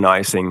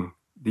modernizing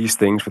these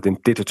things within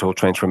digital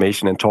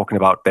transformation and talking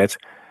about that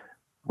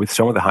with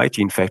some of the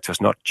hygiene factors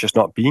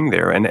not being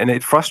there. And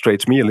it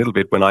frustrates me a little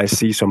bit when I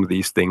see some of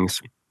these things.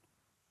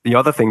 The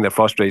other thing that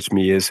frustrates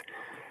me is,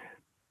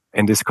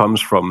 and this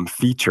comes from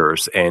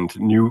features and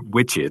new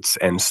widgets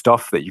and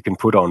stuff that you can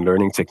put on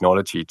learning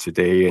technology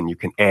today, and you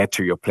can add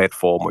to your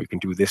platform, or you can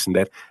do this and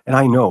that. And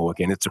I know,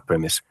 again, it's a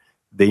premise.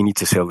 They need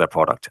to sell their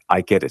product.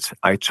 I get it.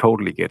 I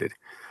totally get it.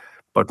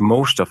 But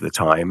most of the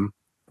time,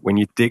 when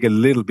you dig a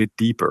little bit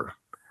deeper,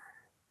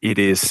 it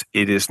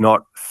is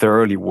not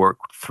thoroughly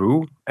worked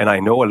through. And I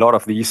know a lot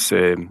of these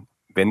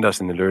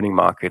vendors in the learning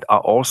market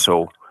are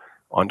also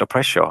under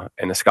pressure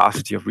and a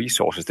scarcity of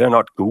resources. They're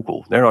not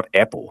Google, they're not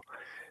Apple.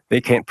 They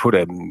can't put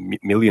a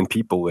million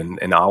people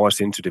and hours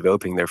into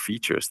developing their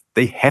features.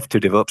 They have to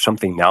develop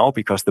something now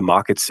because the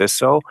market says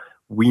so.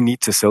 We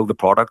need to sell the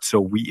product, so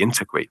we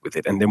integrate with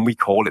it, and then we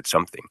call it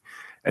something.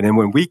 And then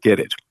when we get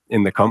it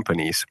in the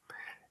companies,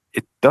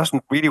 it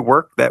doesn't really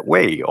work that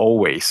way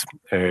always.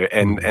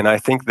 And I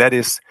think that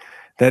is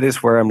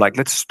where I'm like,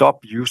 let's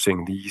stop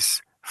using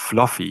these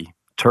fluffy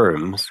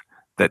terms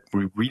that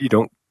we really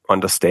don't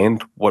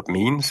understand what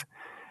means,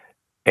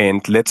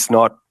 and let's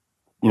not,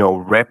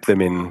 wrap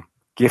them in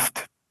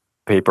gift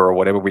paper or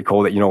whatever we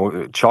call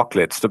it,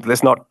 chocolates. So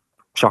let's not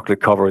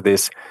chocolate cover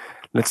this.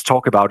 Let's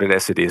talk about it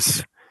as it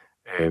is,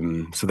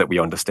 so that we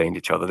understand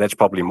each other. That's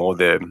probably more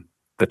the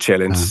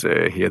challenge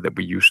here that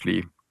we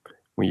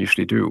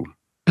usually do.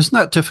 Isn't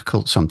that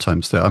difficult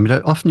sometimes, though? I mean,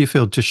 often you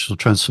feel digital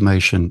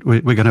transformation.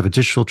 We're going to have a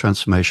digital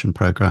transformation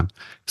program.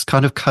 It's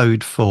kind of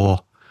code for,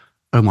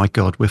 oh my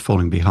God, we're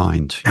falling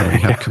behind. You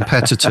have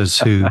competitors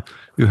who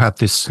have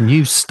this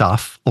new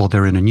stuff, or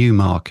they're in a new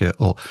market,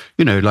 or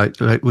like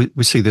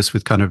we see this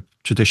with kind of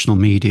traditional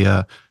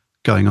media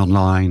going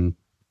online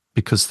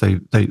because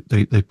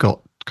they've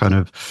got kind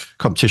of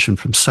competition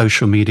from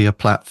social media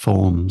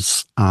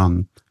platforms.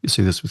 You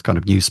see this with kind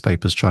of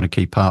newspapers trying to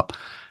keep up,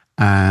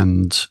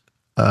 and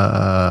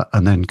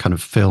then kind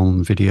of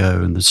film,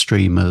 video, and the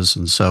streamers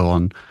and so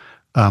on.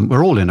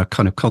 We're all in a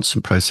kind of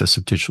constant process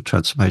of digital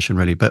transformation,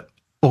 really. But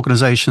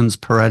organizations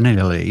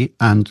perennially,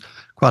 and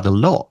quite a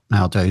lot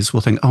nowadays,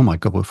 will think, oh my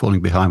God, we're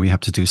falling behind. We have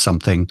to do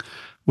something.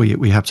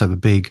 We have to have a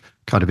big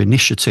kind of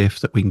initiative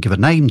that we can give a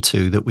name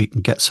to, that we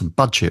can get some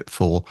budget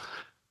for,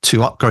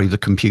 to upgrade the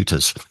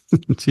computers.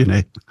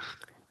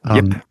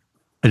 Yep.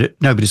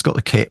 Nobody's got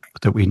the kit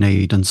that we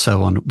need, and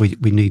so on. We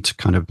need to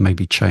kind of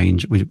maybe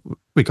change. We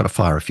got to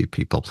fire a few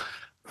people,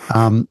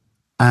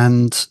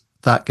 and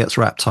that gets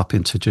wrapped up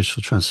into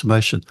digital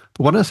transformation.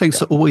 But one of the things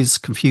that always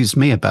confused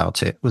me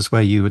about it was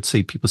where you would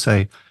see people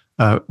say,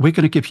 we're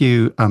going to give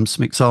you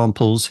some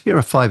examples. Here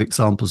are 5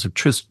 examples of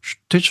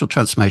digital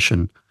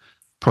transformation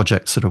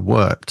projects that have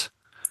worked.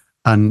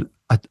 And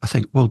I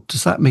think, well,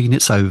 does that mean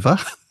it's over?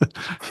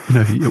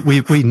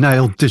 We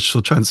nailed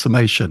digital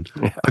transformation.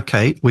 Yeah.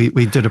 Okay,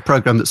 we did a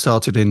program that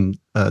started in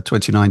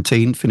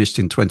 2019, finished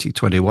in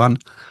 2021.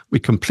 We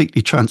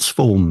completely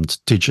transformed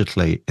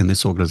digitally in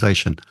this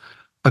organization.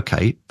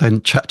 Okay,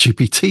 then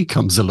ChatGPT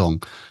comes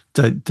along.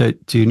 Do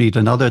you need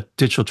another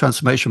digital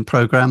transformation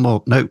program?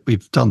 Or no,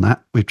 we've done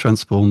that. We've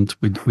transformed.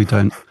 We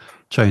don't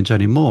change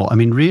anymore. I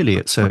mean, really,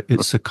 it's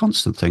a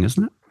constant thing,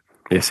 isn't it?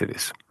 Yes, it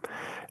is.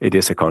 It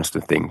is a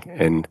constant thing,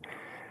 and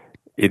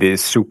it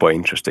is super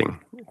interesting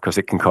because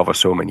it can cover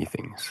so many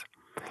things.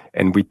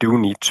 And we do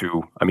need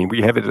to,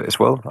 we have it as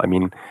well.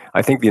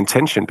 I think the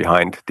intention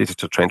behind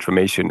digital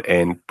transformation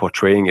and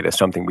portraying it as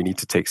something we need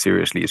to take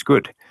seriously is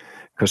good,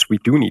 because we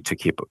do need to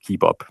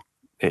keep up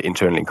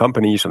internally in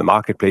companies, on the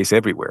marketplace,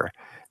 everywhere.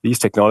 These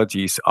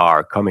technologies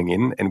are coming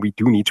in, and we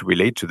do need to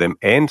relate to them,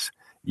 and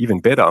even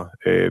better,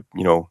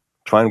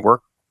 try and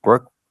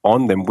work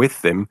on them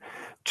with them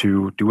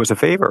to do us a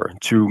favor,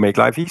 to make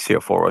life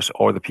easier for us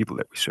or the people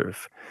that we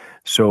serve.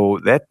 So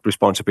that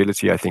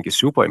responsibility, I think, is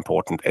super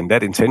important, and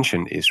that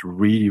intention is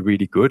really,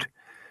 really good.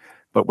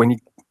 But when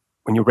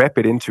you wrap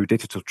it into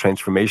digital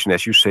transformation,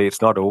 as you say,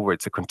 it's not over,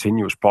 it's a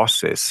continuous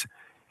process.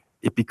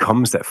 It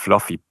becomes that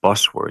fluffy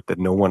buzzword that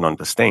no one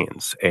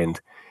understands. And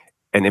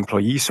an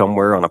employee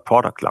somewhere on a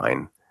product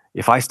line,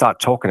 if I start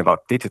talking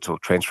about digital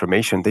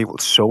transformation, they will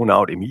zone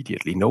out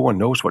immediately. No one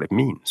knows what it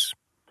means.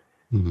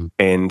 Mm-hmm.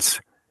 And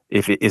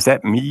is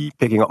that me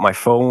picking up my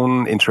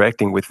phone,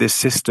 interacting with this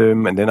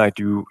system, and then I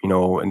do,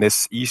 and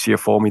this easier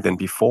for me than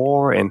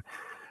before, and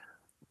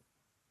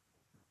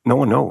no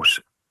one knows.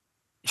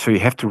 So you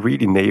have to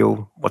really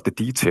nail what the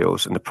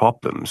details and the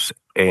problems,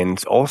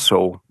 and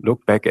also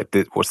look back at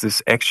this. Was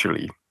this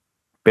actually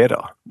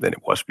better than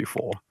it was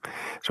before?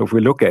 So if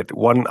we look at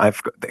one,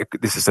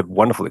 this is a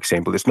wonderful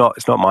example. It's not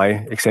my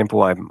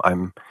example.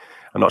 I'm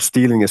not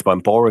stealing this, but I'm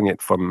borrowing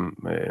it from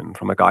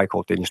a guy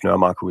called Dennis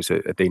Nørmark, who is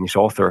a Danish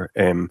author.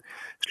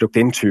 He's looked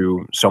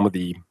into some of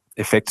the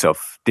effects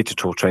of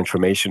digital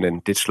transformation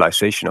and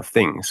digitalization of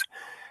things.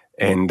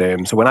 And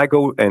so when I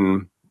go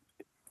and,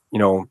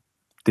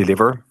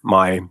 deliver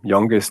my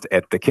youngest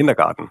at the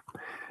kindergarten,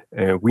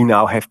 we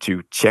now have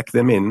to check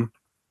them in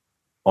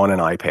on an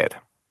iPad.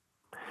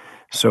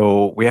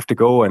 So we have to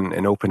go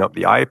and open up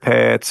the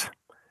iPad,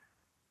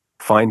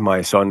 find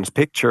my son's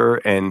picture,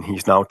 and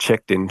he's now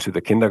checked into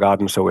the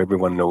kindergarten so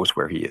everyone knows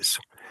where he is.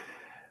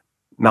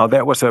 Now,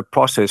 that was a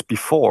process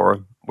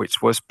before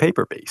which was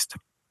paper-based.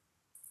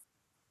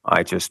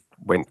 I just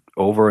went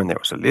over and there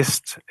was a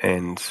list,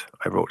 and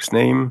I wrote his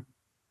name,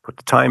 put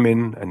the time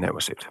in, and that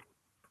was it.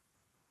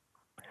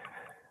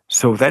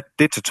 So that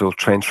digital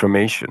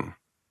transformation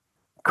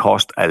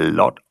cost a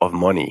lot of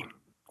money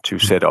to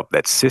set up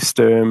that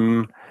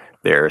system.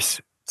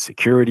 There's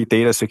security,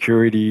 data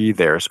security.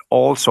 There's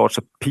all sorts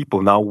of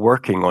people now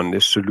working on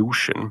this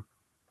solution.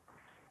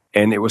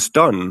 And it was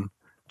done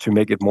to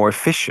make it more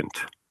efficient.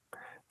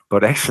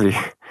 But actually,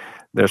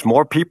 there's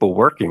more people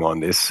working on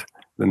this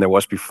than there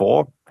was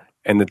before.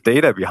 And the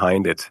data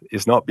behind it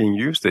is not being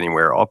used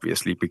anywhere,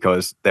 obviously,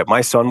 because that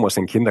my son was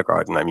in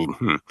kindergarten. I mean,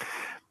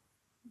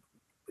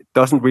 it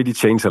doesn't really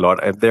change a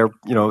lot. And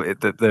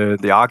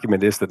the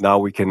argument is that now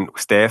we can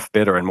staff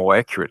better and more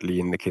accurately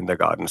in the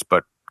kindergartens,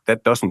 but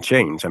that doesn't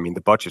change. I mean,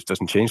 the budget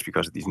doesn't change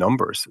because of these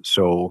numbers.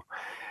 So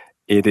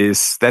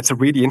that's a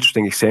really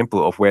interesting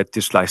example of where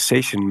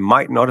digitalization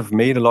might not have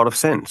made a lot of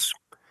sense.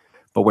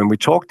 But when we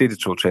talk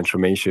digital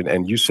transformation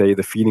and you say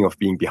the feeling of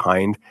being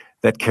behind,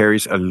 that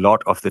carries a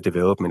lot of the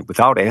development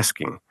without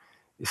asking,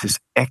 is this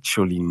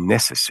actually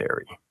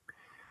necessary?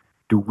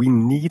 Do we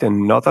need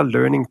another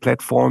learning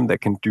platform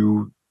that can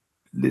do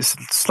this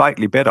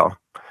slightly better?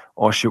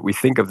 Or should we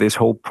think of this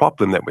whole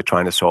problem that we're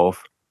trying to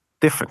solve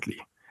differently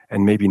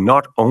and maybe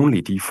not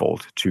only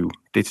default to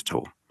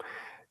digital?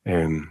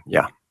 And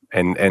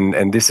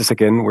this is,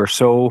 again, we're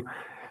so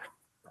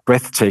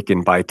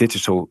breathtaken by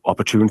digital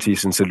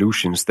opportunities and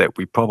solutions that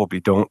we probably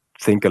don't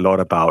think a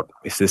lot about,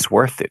 is this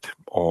worth it?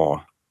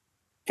 Or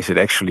is it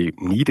actually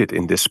needed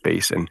in this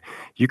space? And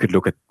you could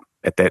look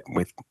at that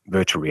with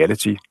virtual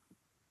reality,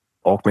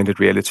 augmented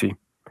reality.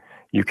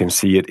 You can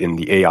see it in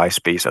the AI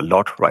space a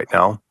lot right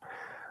now,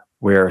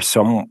 where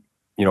some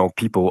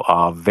people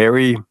are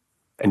very,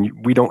 and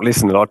we don't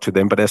listen a lot to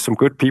them, but there's some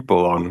good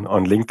people on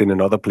LinkedIn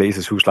and other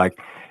places who's like,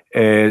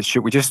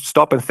 should we just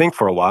stop and think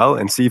for a while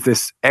and see if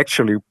this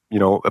actually,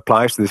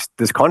 applies to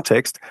this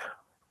context,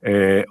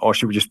 or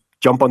should we just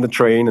jump on the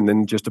train and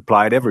then just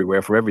apply it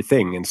everywhere for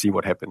everything and see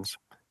what happens?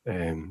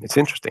 It's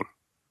interesting.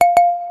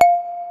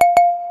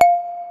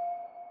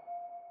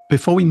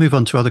 Before we move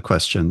on to other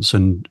questions,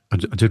 and I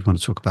did want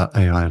to talk about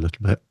AI a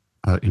little bit,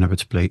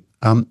 inevitably.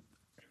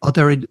 Are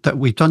there that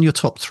we've done your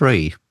top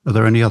 3? Are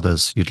there any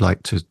others you'd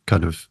like to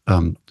kind of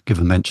give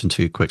a mention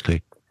to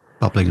quickly,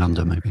 bubbling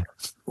under maybe?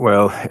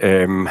 Well,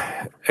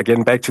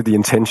 again, back to the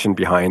intention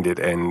behind it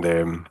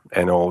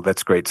and all,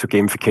 that's great. So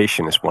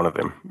gamification is one of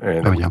them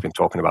that we've been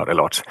talking about a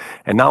lot.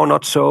 And now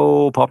not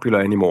so popular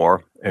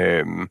anymore.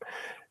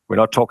 We're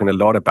not talking a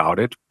lot about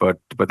it, but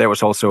there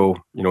was also,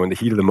 in the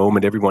heat of the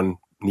moment, everyone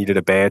needed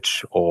a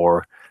badge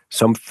or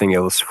something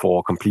else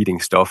for completing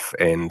stuff.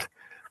 And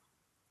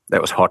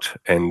that was hot.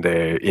 And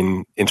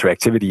in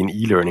interactivity in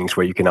e-learnings,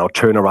 where you can now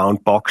turn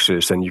around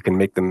boxes and you can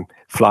make them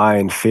fly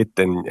and fit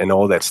and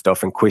all that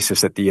stuff, and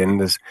quizzes at the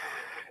end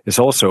is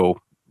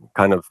also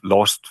kind of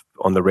lost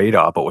on the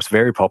radar, but was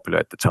very popular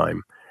at the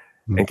time.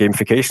 And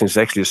gamification is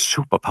actually a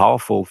super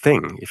powerful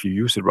thing if you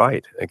use it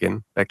right.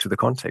 Again, back to the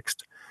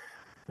context.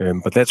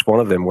 But that's one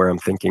of them where I'm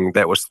thinking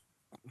that was,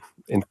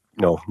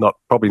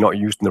 probably not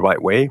used in the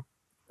right way,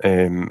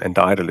 and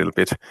died a little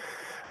bit.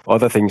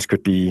 Other things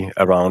could be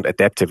around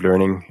adaptive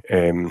learning,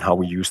 how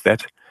we use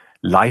that.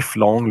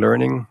 Lifelong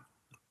learning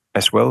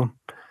as well.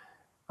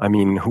 I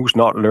mean, who's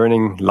not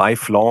learning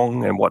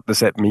lifelong, and what does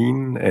that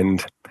mean?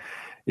 And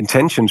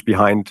intentions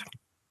behind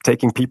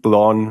taking people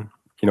on,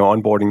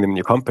 onboarding them in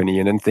your company,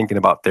 and then thinking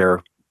about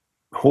their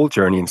whole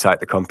journey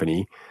inside the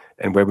company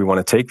and where we want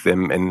to take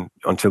them and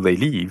until they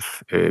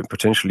leave,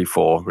 potentially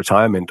for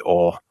retirement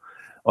or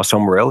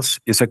somewhere else,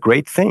 is a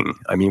great thing.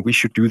 I mean, we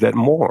should do that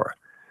more.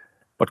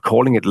 But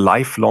calling it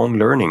lifelong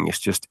learning is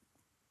just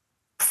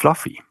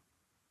fluffy.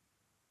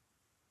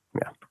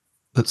 Yeah,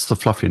 that's the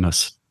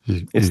fluffiness.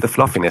 It's the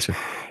fluffiness.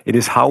 It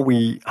is how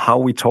we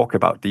talk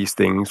about these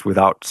things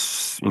without,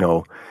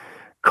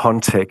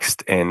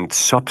 context and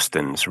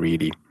substance,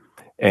 really.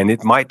 And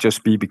it might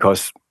just be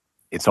because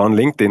it's on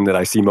LinkedIn that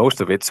I see most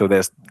of it. So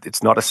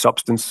it's not a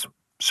substance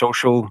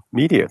social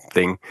media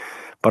thing.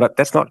 But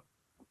that's not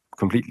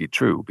completely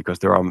true, because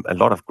there are a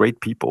lot of great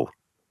people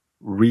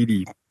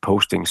really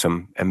posting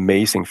some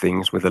amazing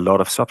things with a lot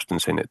of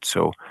substance in it.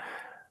 So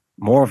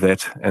more of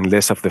that and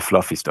less of the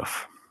fluffy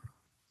stuff.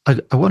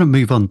 I want to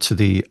move on to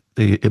the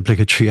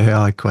obligatory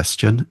AI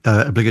question,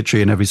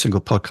 obligatory in every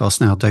single podcast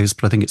nowadays,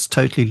 but I think it's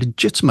totally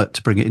legitimate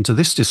to bring it into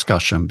this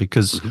discussion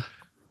because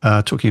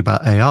talking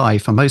about AI,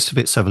 for most of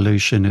its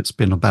evolution, it's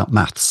been about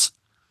maths.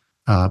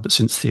 But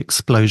since the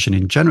explosion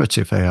in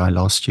generative AI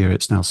last year,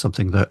 it's now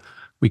something that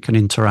we can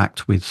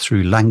interact with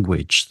through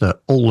language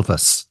that all of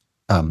us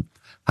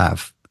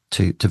have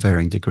to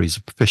varying degrees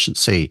of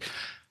proficiency.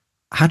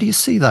 How do you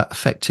see that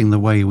affecting the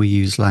way we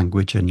use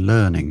language in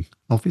learning?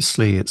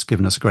 Obviously, it's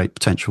given us a great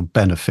potential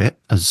benefit,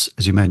 as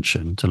you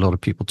mentioned, a lot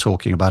of people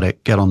talking about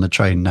it. Get on the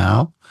train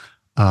now.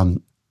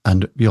 And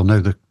you'll know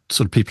the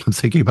sort of people I'm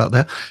thinking about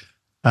there.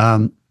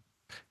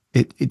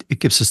 It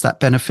gives us that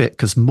benefit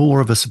because more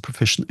of us are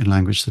proficient in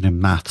language than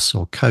in maths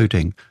or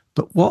coding.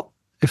 But what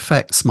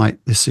effects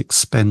might this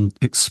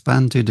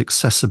expanded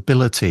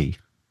accessibility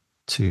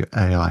to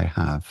AI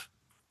have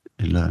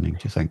in learning,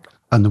 do you think,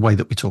 and the way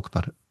that we talk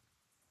about it?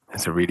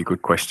 That's a really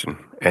good question.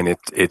 And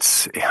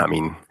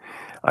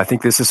I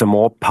think this is a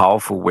more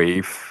powerful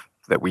wave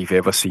that we've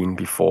ever seen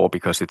before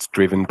because it's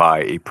driven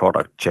by a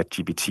product,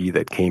 ChatGPT,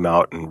 that came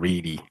out and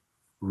really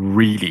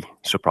really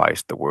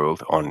surprised the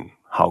world on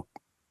how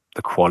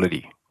the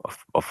quality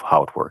of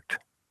how it worked.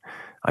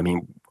 I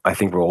mean, I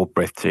think we're all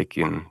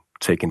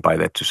taken by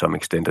that to some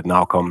extent. And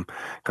now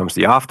comes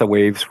the after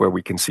waves, where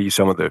we can see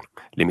some of the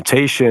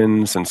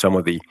limitations and some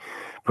of the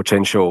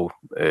potential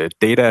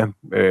data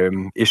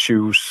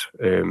issues,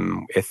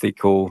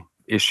 ethical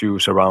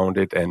issues around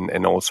it,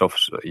 and also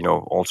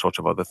all sorts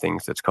of other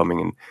things that's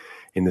coming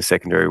in the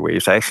secondary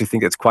waves. I actually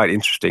think it's quite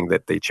interesting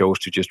that they chose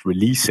to just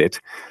release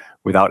it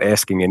without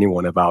asking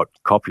anyone about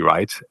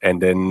copyright,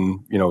 and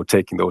then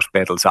taking those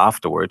battles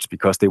afterwards,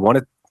 because they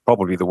wanted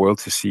probably the world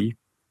to see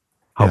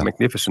how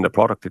magnificent a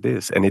product it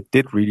is. And it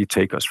did really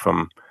take us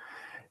from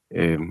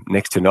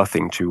next to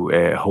nothing to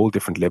a whole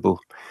different level.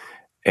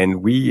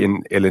 And we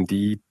in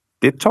L&D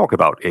did talk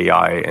about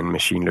AI and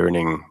machine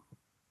learning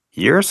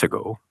years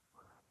ago,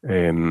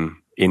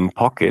 in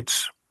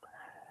pockets.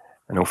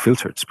 I know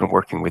Filtered's been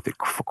working with it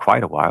for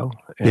quite a while.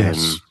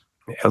 Yes.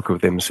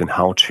 Algorithms and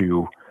how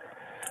to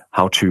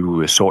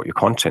sort your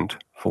content,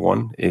 for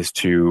one, is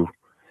to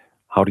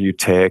how do you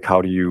tag,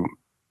 how do you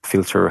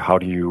filter, how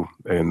do you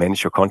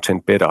manage your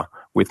content better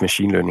with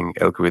machine learning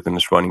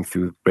algorithms running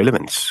through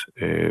relevance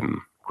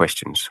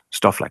questions,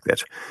 stuff like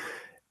that.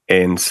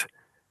 And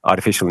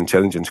artificial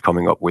intelligence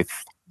coming up with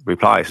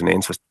replies and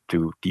answers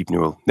to deep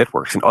neural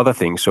networks and other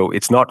things. So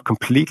it's not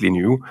completely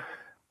new,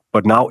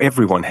 but now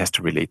everyone has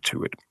to relate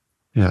to it.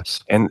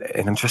 Yes. And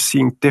I'm just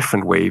seeing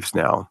different waves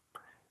now.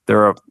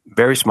 There are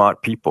very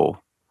smart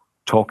people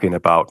talking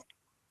about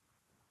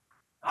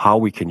how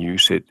we can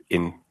use it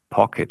in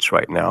pockets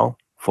right now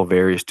for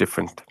various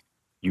different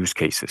use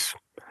cases.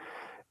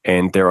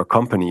 And there are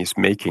companies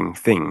making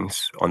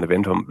things on the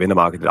vendor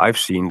market that I've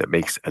seen that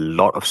makes a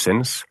lot of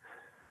sense,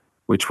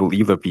 which will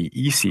either be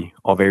easy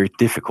or very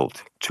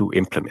difficult to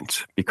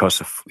implement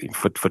because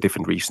for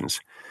different reasons.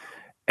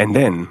 And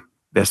then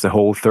there's the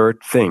whole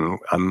third thing.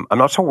 I'm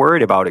not so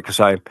worried about it, because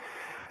I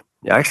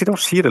actually don't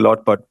see it a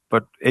lot, but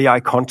AI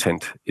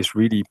content is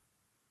really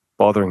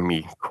bothering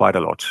me quite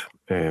a lot.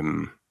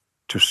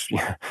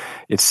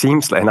 It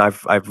seems like, and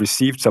I've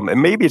received some,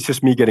 and maybe it's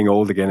just me getting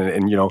old again,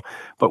 and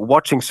but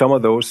watching some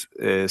of those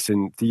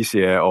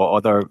Synthesia or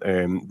other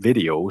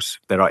videos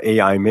that are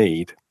AI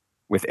made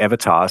with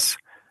avatars,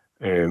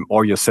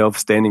 or yourself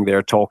standing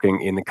there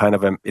talking in a kind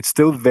of it's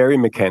still very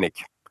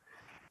mechanic.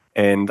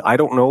 And I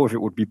don't know if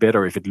it would be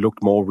better if it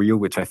looked more real,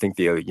 which I think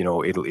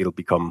it'll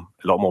become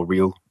a lot more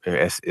real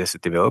as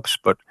it develops.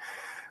 But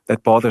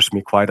that bothers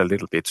me quite a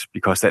little bit,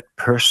 because that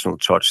personal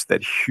touch,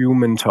 that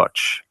human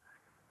touch,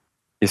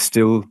 is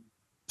still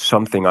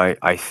something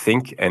I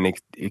think and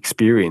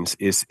experience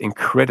is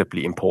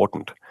incredibly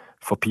important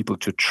for people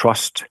to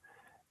trust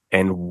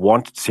and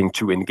wanting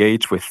to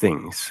engage with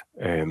things.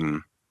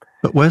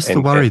 But where's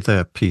the worry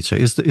there, Peter?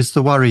 Is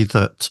the worry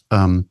that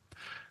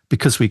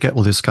because we get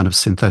all this kind of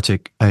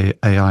synthetic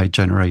AI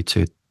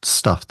generated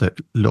stuff that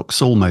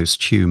looks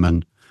almost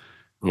human,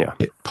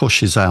 it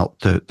pushes out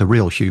the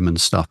real human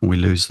stuff and we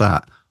lose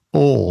that?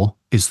 Or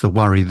is the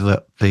worry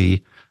that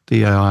the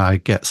AI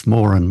gets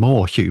more and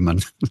more human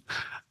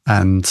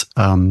and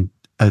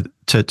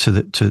to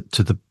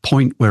the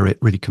point where it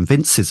really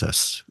convinces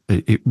us,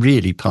 it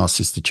really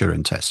passes the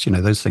Turing test?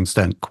 Those things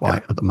don't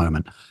quite at the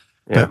moment.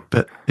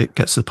 But it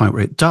gets to the point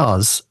where it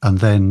does, and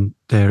then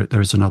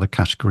there is another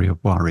category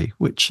of worry.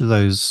 Which of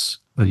those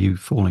are you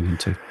falling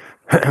into?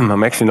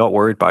 I'm actually not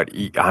worried about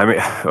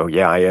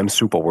I am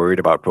super worried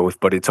about both,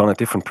 but it's on a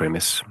different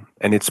premise.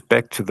 And it's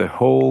back to the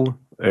whole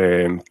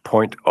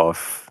point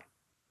of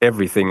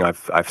everything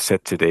I've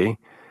said today,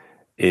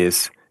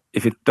 is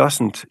if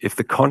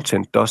the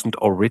content doesn't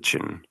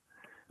origin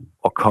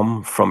or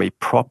come from a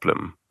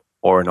problem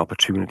or an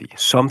opportunity,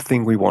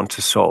 something we want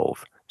to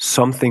solve,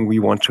 something we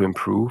want to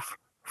improve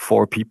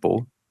for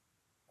people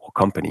or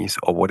companies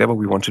or whatever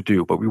we want to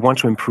do, but we want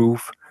to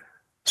improve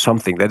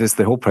something. That is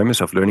the whole premise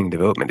of learning and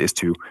development, is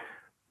to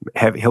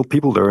help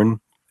people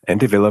learn and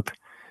develop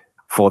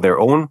for their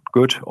own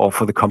good or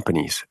for the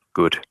company's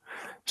good.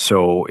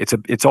 So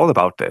it's all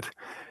about that.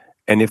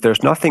 And if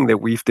there's nothing that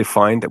we've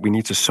defined that we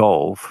need to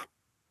solve,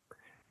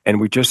 and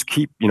we just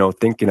keep,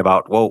 thinking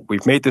about, well,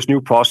 we've made this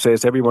new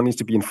process, everyone needs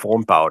to be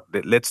informed about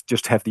it, let's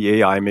just have the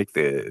AI make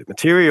the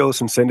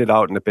materials and send it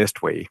out in the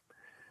best way.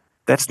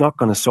 That's not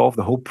going to solve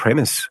the whole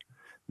premise.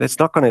 It's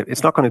not going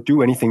to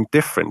do anything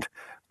different,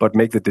 but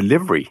make the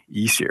delivery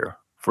easier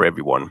for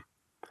everyone.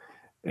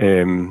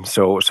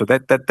 So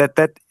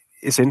that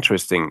is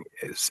interesting.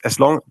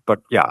 But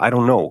I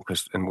don't know,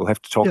 and we'll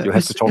have to talk. You'll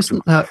have to talk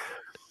to.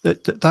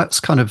 That's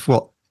kind of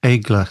what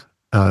Egler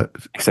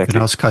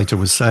Vinauskaita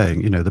was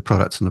saying. The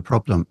product and the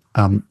problem.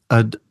 And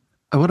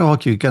I want to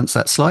argue against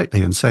that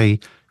slightly and say,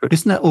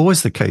 isn't that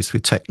always the case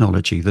with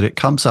technology, that it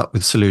comes up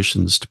with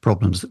solutions to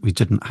problems that we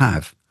didn't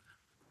have?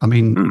 I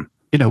mean,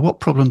 what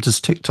problem does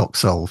TikTok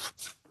solve?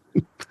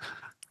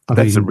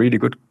 That's a really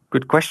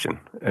good question.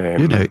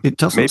 It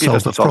doesn't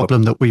solve a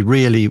problem that we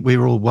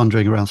were all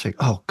wandering around saying,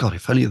 oh God,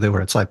 if only there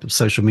were a type of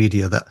social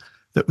media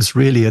that was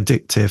really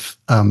addictive,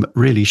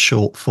 really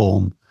short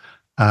form,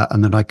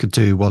 and then I could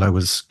do while I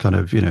was kind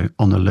of,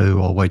 on the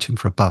loo or waiting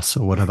for a bus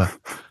or whatever.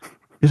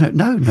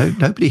 No,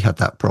 nobody had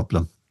that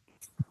problem.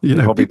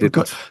 People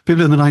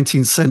in the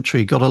 19th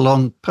century got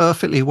along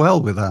perfectly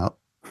well without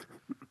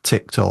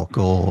TikTok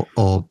or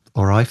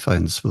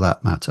iPhones for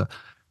that matter.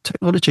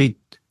 Technology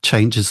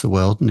changes the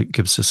world and it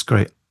gives us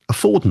great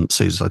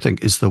affordances, I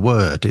think is the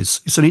word.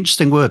 It's an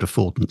interesting word,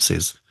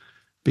 affordances,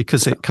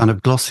 because it kind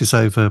of glosses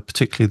over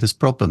particularly this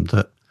problem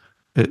that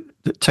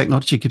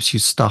technology gives you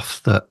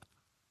stuff that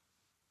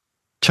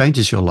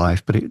changes your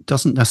life, but it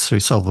doesn't necessarily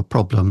solve a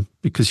problem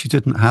because you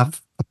didn't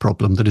have a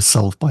problem that is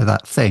solved by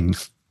that thing.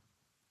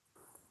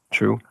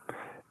 True.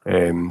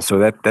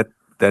 So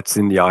that's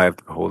in the eye of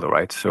the beholder,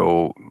 right?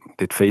 So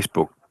did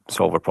Facebook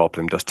solve a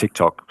problem? Does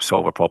TikTok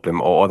solve a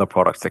problem? Or other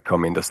products that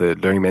come in? Does the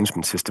learning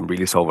management system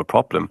really solve a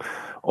problem?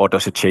 Or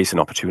does it chase an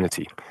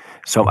opportunity?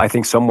 So I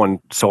think someone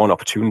saw an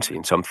opportunity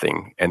in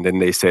something, and then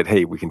they said,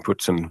 hey, we can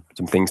put some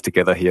things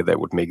together here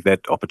that would make that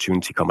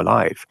opportunity come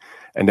alive.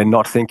 And then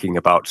not thinking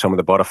about some of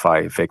the butterfly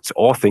effects,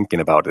 or thinking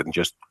about it and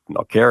just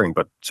not caring,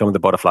 but some of the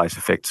butterflies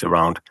effects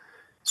around,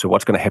 so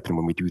what's going to happen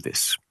when we do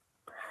this?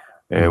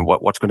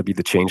 What's going to be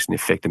the change in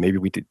effect? And maybe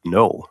we didn't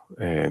know,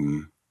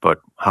 but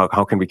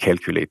how can we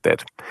calculate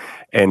that?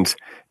 And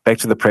back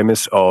to the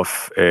premise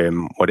of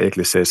what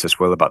Egle says as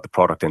well about the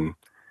product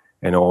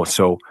and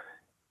also,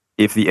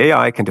 if the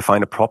AI can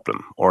define a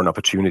problem or an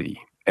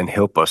opportunity and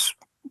help us,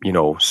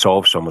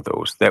 solve some of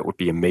those, that would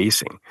be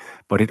amazing.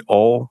 But it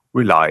all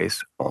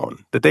relies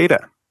on the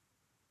data.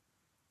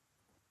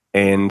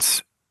 And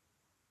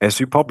as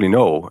you probably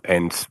know,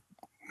 and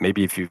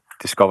maybe if you've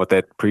discovered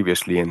that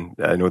previously, and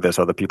I know there's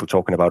other people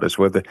talking about it as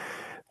well,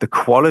 the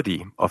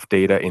quality of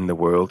data in the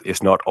world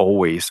is not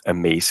always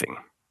amazing,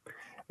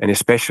 and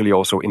especially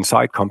also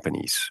inside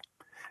companies.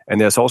 And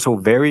there's also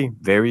very,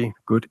 very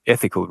good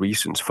ethical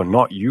reasons for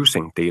not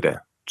using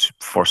data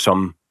for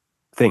some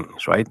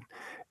things, right?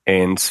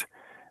 And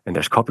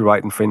there's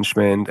copyright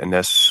infringement, and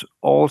there's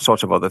all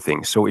sorts of other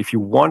things. So if you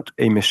want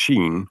a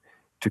machine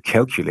to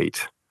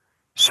calculate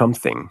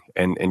something,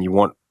 and you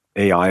want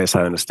AI, as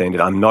I understand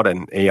it, I'm not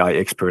an AI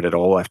expert at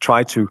all. I've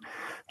tried to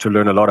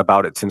learn a lot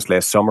about it since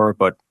last summer,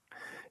 but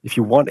if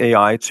you want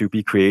AI to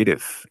be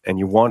creative and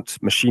you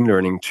want machine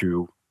learning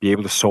to be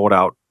able to sort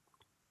out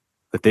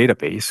the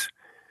database,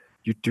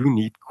 you do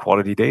need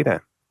quality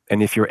data.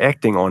 And if you're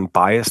acting on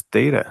biased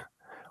data,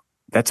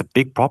 that's a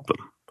big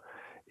problem.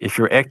 If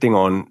you're acting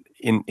on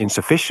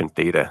insufficient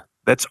data,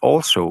 that's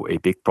also a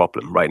big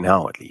problem right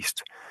now, at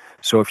least.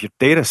 So if your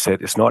data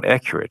set is not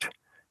accurate,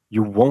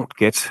 you won't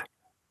get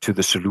to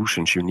the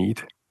solutions you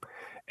need.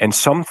 And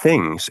some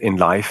things in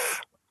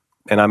life,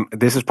 and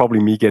this is probably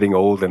me getting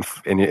old and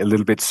a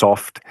little bit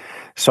soft,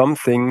 some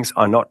things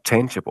are not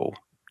tangible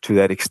to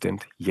that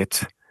extent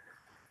yet.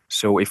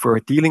 So if we're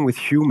dealing with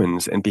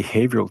humans and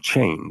behavioral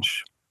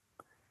change,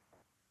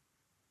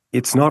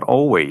 it's not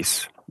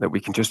always that we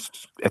can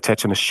just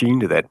attach a machine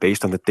to that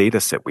based on the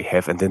data set we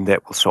have, and then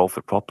that will solve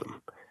the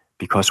problem,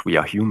 because we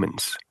are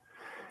humans.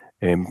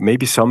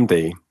 Maybe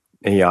someday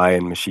AI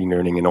and machine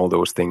learning and all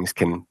those things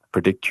can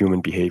predict human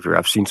behavior.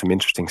 I've seen some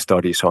interesting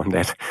studies on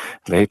that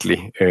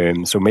lately.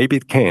 So maybe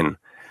it can,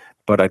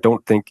 but I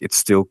don't think it's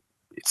still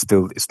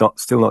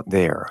not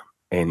there.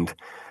 And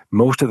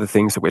most of the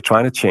things that we're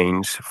trying to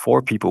change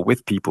for people,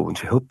 with people, and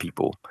to help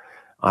people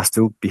are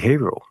still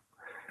behavioral.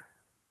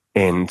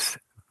 And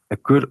a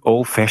good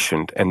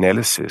old-fashioned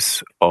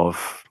analysis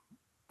of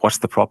what's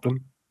the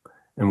problem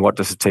and what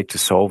does it take to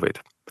solve it.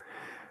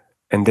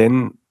 And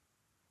then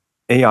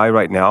AI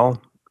right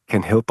now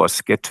can help us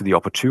get to the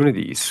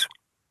opportunities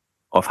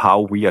of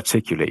how we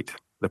articulate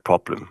the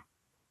problem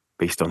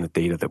based on the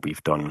data that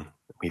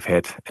we've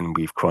had and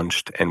we've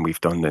crunched and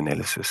we've done the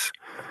analysis.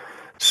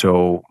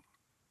 So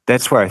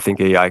that's where I think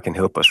AI can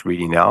help us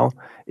really now,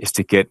 is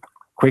to get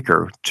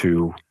quicker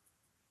to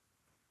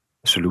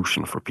a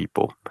solution for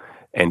people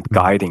and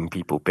guiding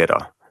people better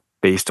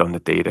based on the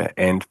data,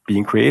 and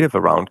being creative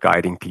around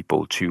guiding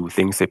people to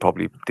things they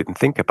probably didn't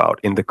think about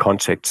in the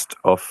context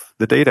of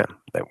the data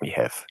that we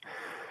have.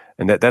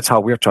 And that's how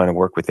we're trying to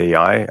work with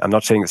AI. I'm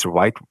not saying it's the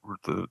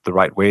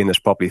right way, and there's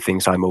probably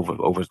things I'm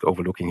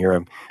overlooking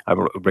here. I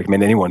would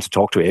recommend anyone to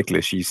talk to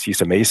Egle. She's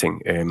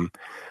amazing.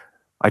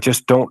 I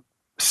just don't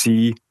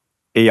see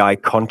AI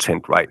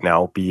content right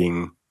now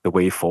being the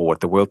way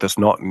forward. The world does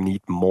not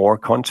need more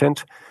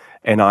content,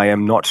 and I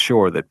am not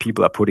sure that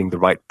people are putting the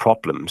right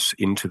problems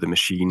into the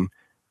machine,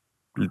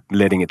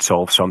 letting it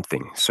solve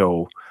something.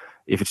 So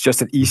if it's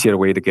just an easier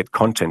way to get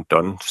content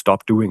done,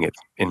 stop doing it,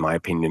 in my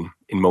opinion,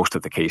 in most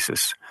of the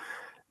cases.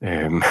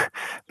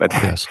 But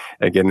yes,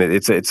 again,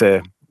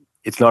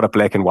 it's not a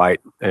black and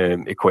white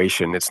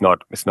equation. It's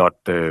not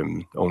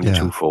only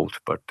twofold.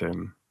 But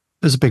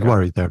there's a big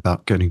worry there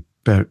about getting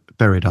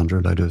buried under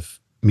a load of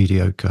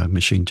mediocre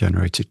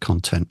machine-generated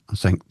content. I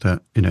think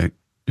that you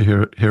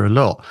hear a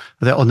lot.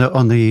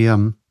 On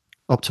the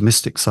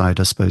optimistic side,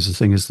 I suppose the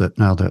thing is that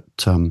now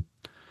that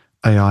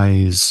AI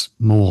is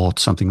more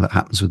something that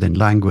happens within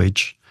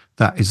language,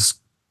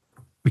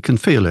 we can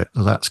feel it.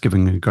 That's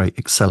giving a great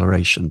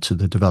acceleration to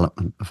the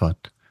development of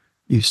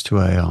used to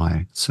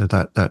AI. So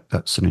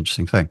that's an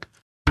interesting thing.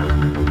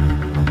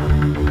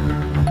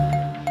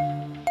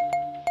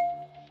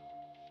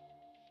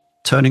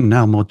 Turning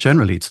now more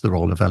generally to the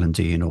role of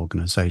L&D in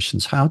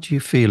organisations, how do you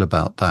feel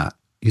about that?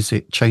 Is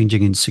it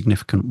changing in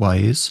significant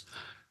ways?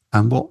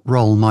 And what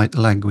role might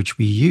the language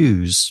we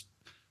use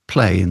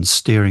play in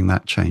steering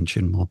that change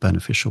in more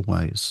beneficial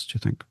ways, do you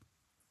think?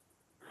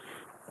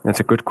 That's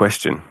a good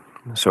question.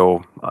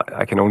 So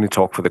I can only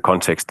talk for the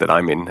context that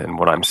I'm in and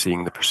what I'm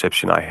seeing, the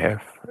perception I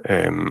have.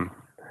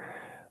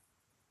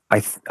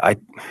 I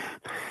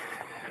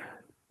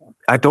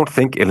don't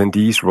think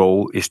L&D's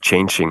role is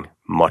changing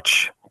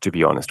much, to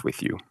be honest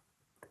with you.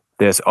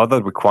 There's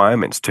other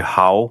requirements to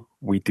how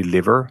we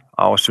deliver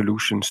our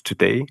solutions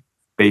today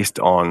based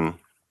on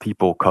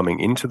people coming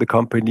into the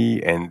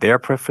company and their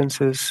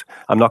preferences.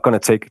 I'm not going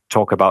to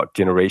talk about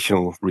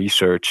generational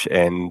research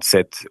and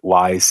set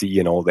Y, Z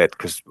and all that,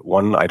 because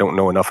one, I don't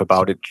know enough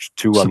about it.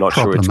 Two, I'm not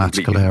sure it's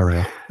problematical completely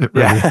area. It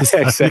really is.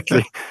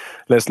 Exactly.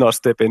 Let's not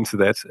step into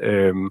that.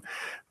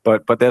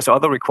 But there's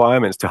other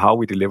requirements to how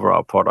we deliver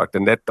our product,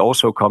 and that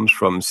also comes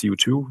from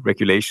CO2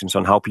 regulations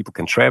on how people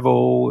can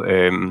travel,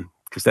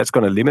 because that's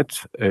going to limit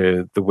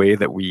the way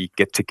that we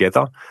get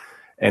together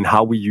and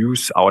how we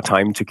use our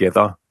time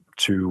together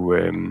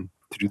to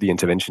do the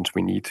interventions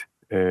we need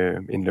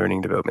in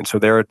learning development. So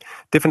there are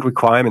different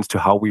requirements to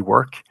how we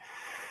work,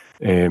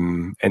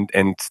 and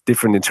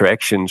different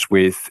interactions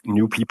with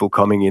new people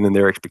coming in and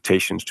their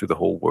expectations to the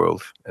whole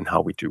world and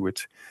how we do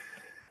it.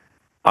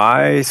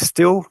 I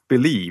still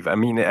believe,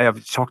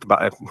 I've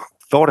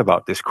thought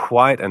about this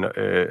quite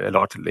a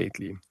lot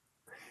lately.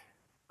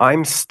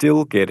 I'm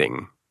still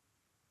getting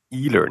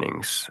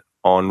e-learnings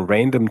on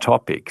random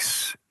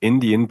topics in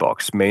the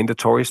inbox,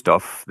 mandatory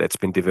stuff that's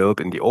been developed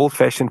in the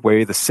old-fashioned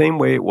way, the same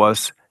way it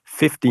was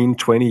 15,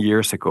 20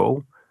 years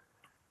ago,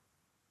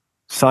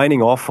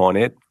 signing off on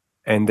it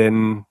and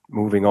then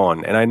moving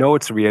on. And I know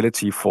it's a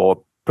reality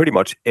for pretty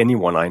much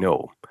anyone I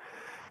know.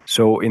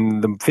 So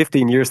in the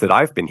 15 years that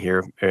I've been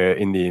here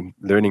in the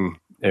learning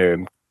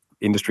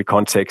industry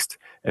context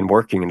and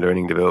working in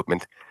learning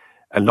development,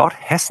 a lot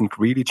hasn't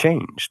really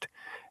changed.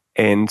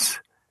 And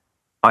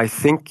I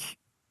think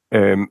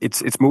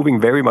it's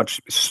moving very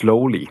much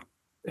slowly,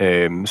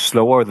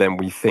 slower than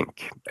we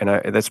think. And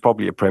that's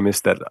probably a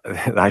premise that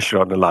I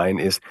should underline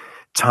is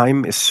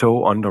time is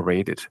so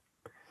underrated.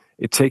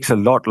 It takes a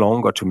lot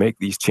longer to make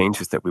these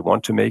changes that we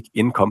want to make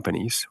in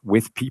companies,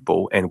 with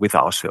people and with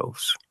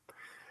ourselves.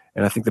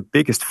 And I think the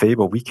biggest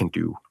favor we can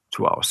do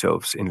to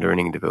ourselves in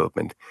learning and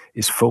development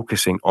is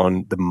focusing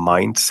on the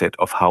mindset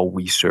of how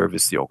we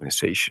service the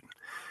organization.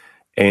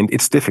 And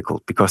it's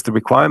difficult because the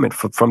requirement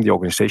from the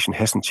organization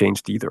hasn't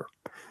changed either.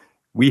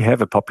 We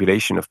have a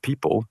population of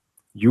people.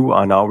 You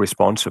are now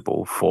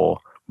responsible for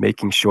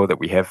making sure that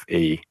we have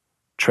a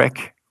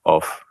track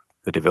of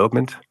the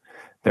development,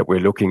 that we're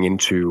looking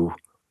into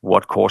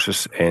what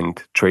courses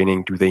and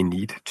training do they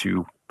need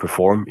to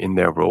perform in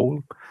their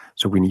role.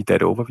 So we need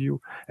that overview.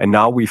 And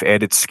now we've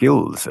added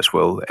skills as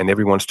well. And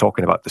everyone's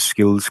talking about the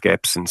skills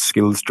gaps and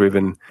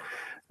skills-driven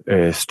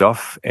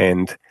stuff.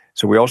 And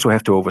so we also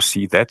have to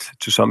oversee that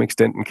to some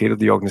extent and cater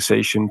the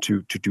organization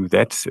to do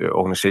that,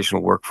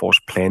 organizational workforce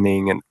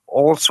planning and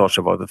all sorts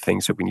of other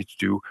things that we need to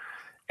do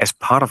as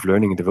part of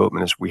learning and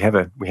development. As we have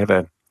a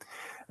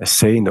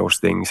say in those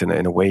things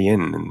and a way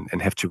in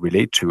and have to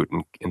relate to it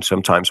and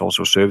sometimes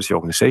also service the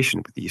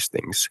organization with these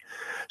things.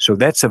 So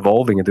that's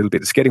evolving a little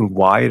bit. It's getting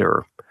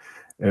wider.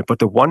 But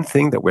the one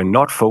thing that we're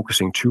not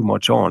focusing too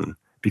much on,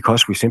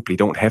 because we simply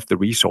don't have the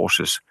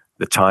resources,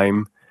 the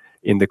time,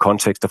 in the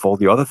context of all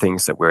the other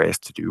things that we're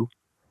asked to do,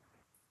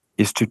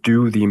 is to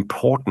do the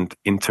important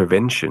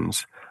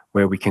interventions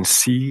where we can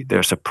see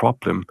there's a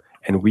problem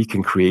and we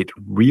can create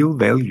real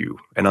value.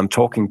 And I'm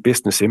talking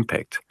business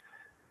impact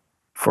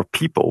for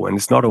people. And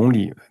it's not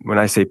only, when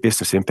I say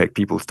business impact,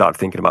 people start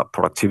thinking about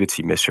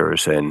productivity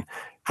measures and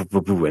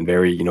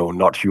very,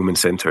 not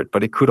human-centered,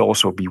 but it could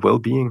also be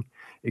well-being.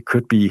 It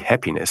could be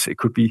happiness. It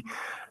could be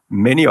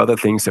many other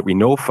things that we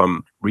know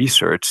from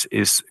research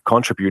is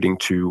contributing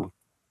to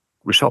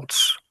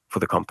results for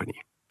the company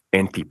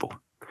and people.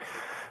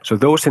 So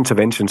those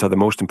interventions are the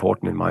most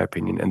important in my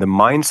opinion. And the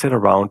mindset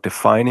around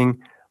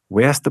defining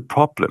where's the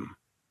problem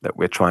that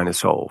we're trying to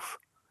solve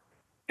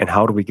and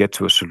how do we get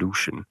to a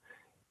solution.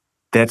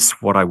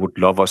 That's what I would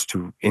love us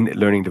to, in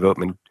learning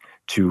development,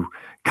 to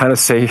kind of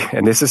say,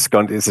 and this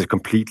is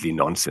completely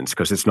nonsense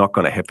because it's not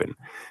going to happen.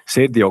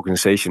 Say to the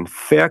organization,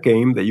 fair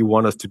game that you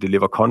want us to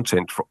deliver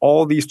content for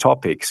all these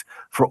topics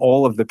for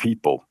all of the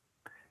people.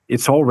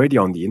 It's already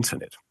on the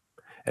internet.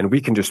 And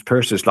we can just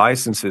purchase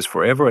licenses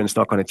forever and it's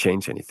not going to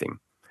change anything.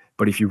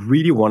 But if you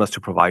really want us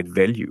to provide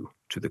value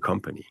to the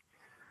company,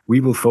 we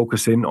will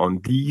focus in on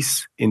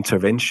these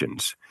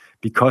interventions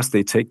because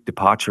they take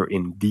departure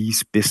in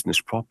these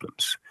business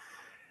problems.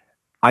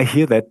 I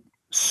hear that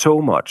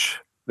so much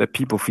that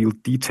people feel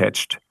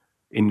detached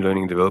in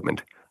learning and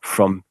development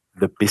from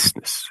the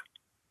business.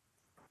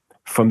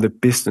 from the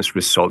business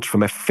results,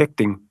 from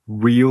affecting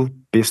real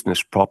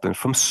business problems,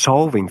 from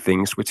solving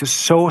things, which is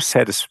so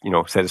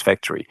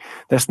satisfactory.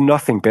 There's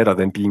nothing better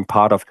than being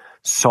part of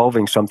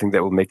solving something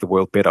that will make the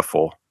world better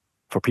for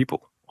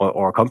people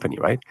or a company,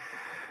 right?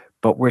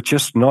 But we're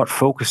just not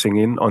focusing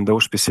in on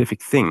those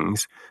specific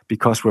things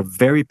because we're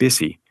very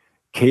busy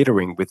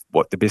catering with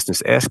what the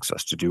business asks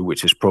us to do,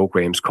 which is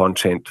programs,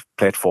 content,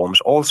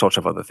 platforms, all sorts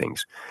of other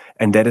things.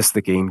 And that is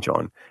the game,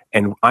 John.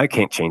 And I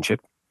can't change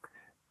it.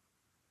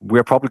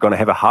 We're probably going to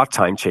have a hard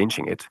time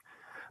changing it.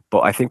 But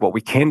I think what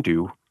we can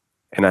do,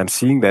 and I'm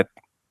seeing that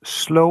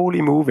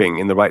slowly moving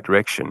in the right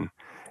direction,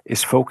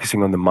 is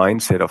focusing on the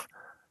mindset of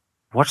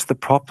what's the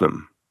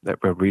problem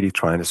that we're really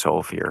trying to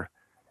solve here?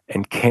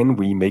 And can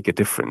we make a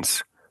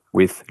difference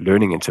with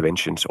learning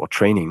interventions or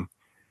training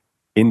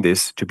in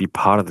this to be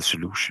part of the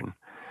solution?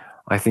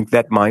 I think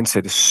that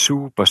mindset is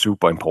super,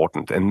 super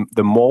important. And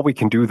the more we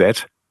can do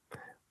that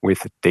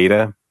with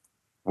data,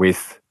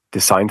 with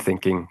design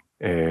thinking,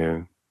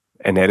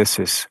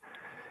 analysis,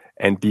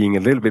 and being a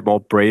little bit more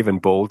brave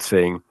and bold,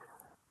 saying,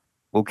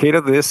 we'll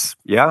cater this,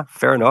 yeah,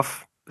 fair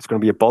enough. It's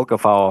going to be a bulk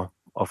of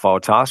our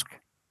task.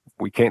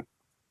 We can't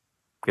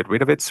get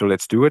rid of it, so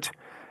let's do it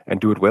and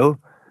do it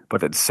well.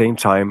 But at the same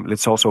time,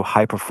 let's also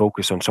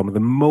hyper-focus on some of the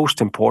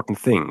most important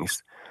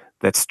things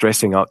that's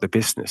stressing out the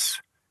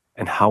business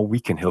and how we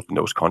can help in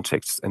those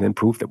contexts and then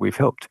prove that we've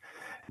helped.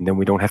 And then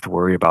we don't have to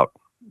worry about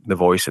the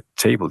voice at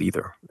the table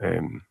either,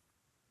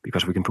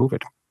 because we can prove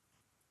it.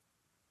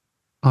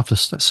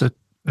 Marvelous. That's a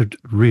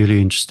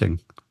really interesting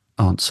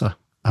answer.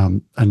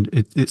 And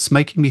it's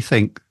making me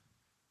think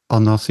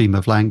on our theme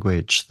of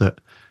language that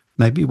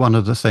maybe one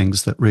of the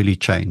things that really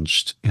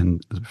changed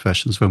in the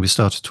professions when we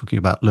started talking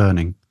about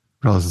learning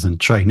rather than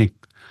training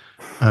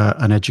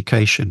and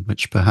education,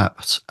 which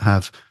perhaps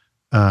have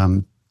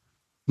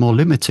more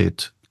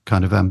limited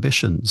kind of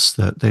ambitions.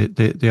 That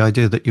the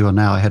idea that you are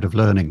now ahead of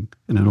learning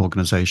in an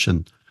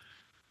organization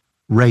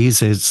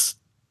raises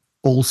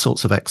all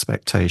sorts of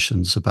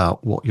expectations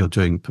about what you're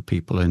doing for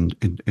people in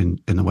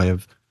the way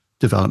of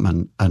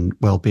development and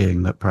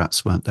well-being that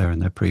perhaps weren't there in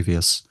their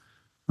previous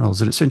roles.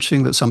 And it's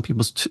interesting that some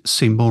people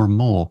seem more and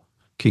more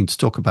keen to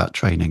talk about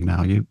training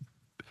now.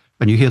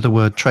 When you hear the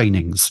word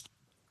trainings,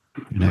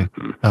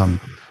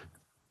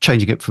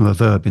 changing it from a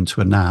verb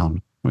into a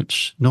noun,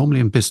 which normally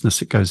in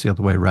business it goes the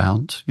other way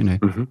around.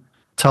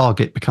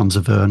 Target becomes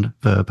a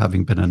verb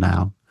having been a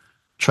noun.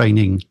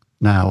 Training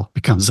now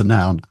becomes a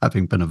noun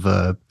having been a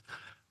verb.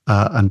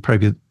 And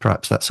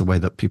perhaps that's a way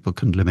that people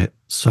can limit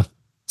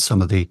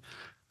some of the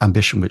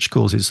ambition, which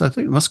causes, I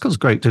think it must cause a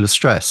great deal of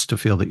stress to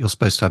feel that you're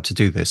supposed to have to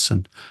do this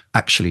and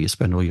actually you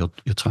spend all your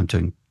time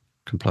doing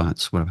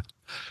compliance, whatever.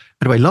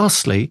 Anyway,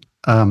 lastly,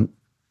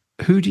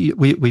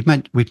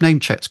 we've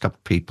name-checked a couple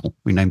of people.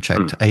 We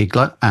name-checked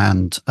Aigler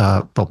and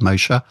Bob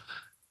Mosher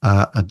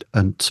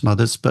and some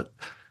others, but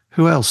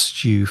who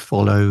else do you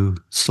follow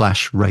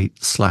 /rate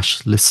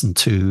 /listen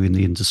to in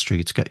the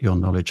industry to get your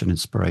knowledge and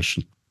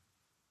inspiration?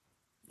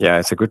 Yeah,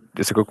 it's a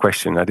good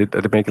question. I did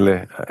make a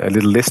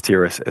little list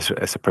here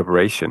as a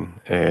preparation.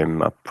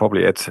 I'll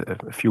probably add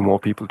a few more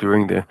people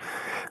during the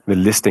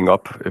listing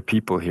up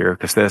people here,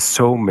 because there's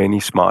so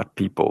many smart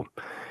people.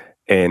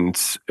 And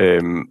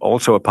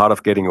also a part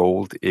of getting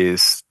old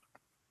is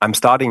I'm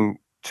starting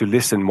to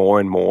listen more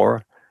and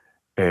more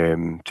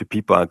to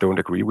people I don't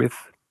agree with,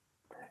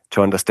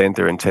 to understand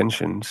their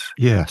intentions.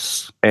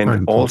 Yes.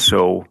 And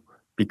also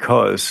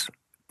because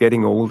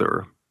getting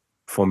older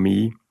for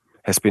me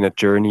has been a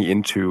journey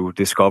into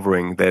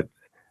discovering that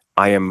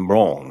I am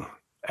wrong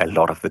a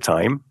lot of the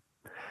time,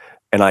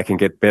 and I can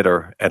get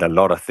better at a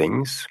lot of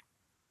things.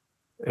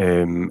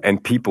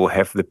 And people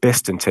have the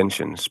best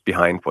intentions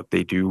behind what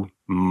they do,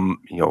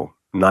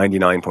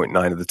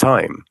 99.9%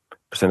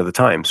 of the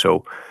time.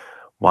 So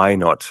why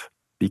not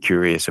be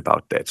curious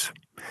about that?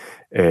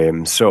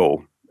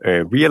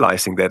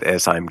 Realizing that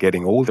as I'm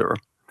getting older,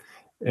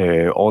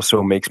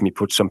 also makes me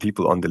put some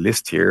people on the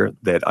list here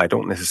that I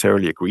don't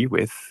necessarily agree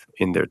with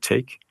in their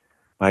take,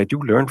 but I do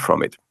learn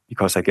from it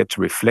because I get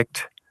to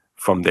reflect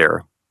from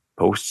their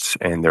posts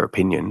and their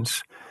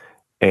opinions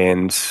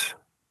and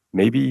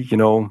maybe,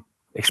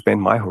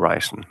 expand my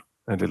horizon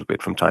a little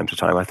bit from time to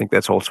time. I think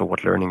that's also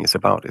what learning is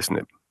about, isn't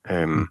it?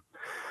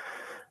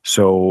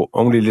 So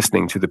only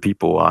listening to the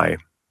people I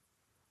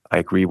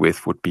agree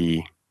with would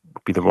be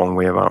the wrong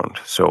way around.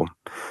 So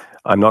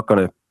I'm not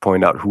going to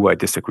point out who I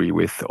disagree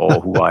with or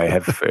who I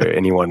have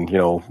anyone,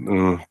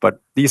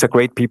 but these are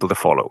great people to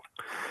follow.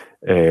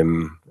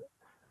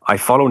 I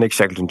follow Nick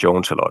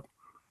Shackleton-Jones a lot.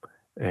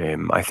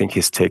 I think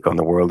his take on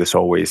the world is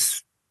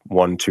always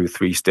 1, 2,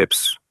 3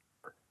 steps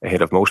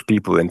ahead of most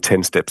people and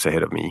 10 steps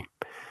ahead of me.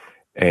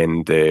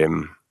 And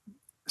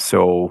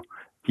so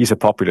he's a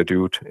popular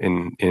dude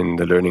in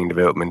the learning and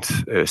development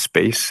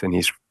space, and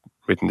he's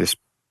written this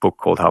book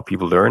called How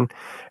People Learn.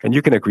 And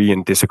you can agree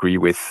and disagree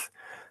with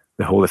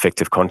the whole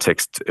effective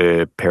context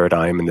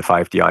paradigm and the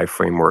 5DI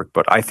framework,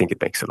 but I think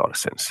it makes a lot of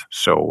sense.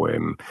 So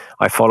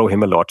I follow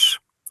him a lot.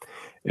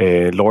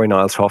 Laurie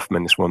Niles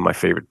Hoffman is one of my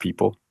favorite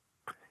people.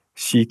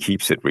 She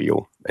keeps it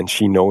real. and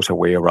she knows her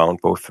way around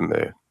both from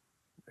the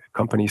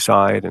company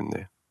side and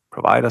the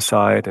provider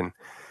side, and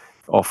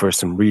offers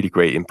some really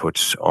great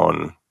inputs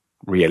on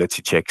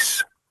reality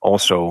checks,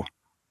 also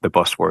the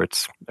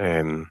buzzwords.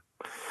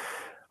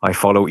 I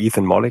follow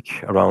Ethan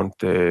Mollick around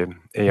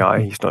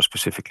AI. He's not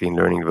specifically in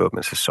learning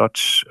development as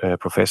such,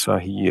 professor.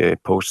 He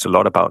posts a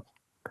lot about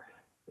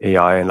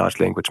AI and large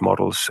language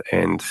models,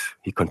 and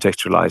he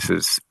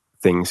contextualizes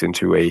things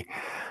into a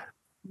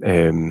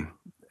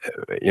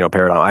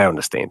paradigm I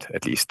understand,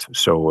 at least.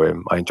 So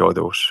I enjoy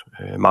those.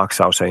 Mark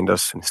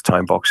Sanders and his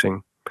time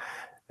boxing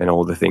and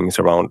all the things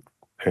around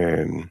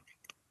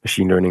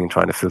machine learning and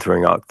trying to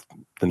filtering out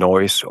the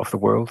noise of the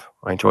world.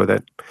 I enjoy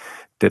that.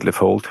 Detlef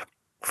Holt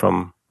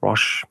from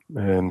Roche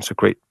is a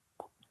great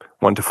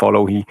one to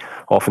follow. He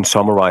often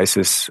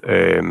summarizes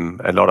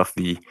a lot of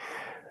the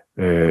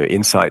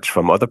insights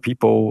from other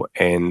people,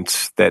 and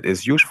that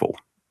is useful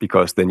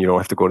because then you don't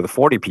have to go to the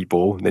 40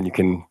 people. Then you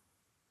can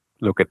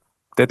look at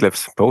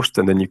Detlef's post,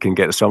 and then you can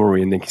get a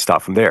summary, and then you can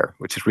start from there,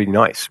 which is really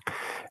nice,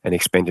 and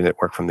expand your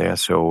network from there.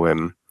 So,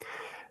 and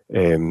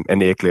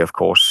Egle, of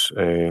course,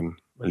 I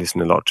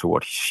listen a lot to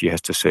what she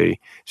has to say.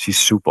 She's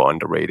super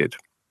underrated,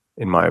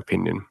 in my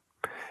opinion.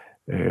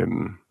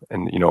 And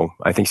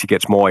I think she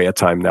gets more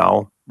airtime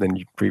now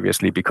than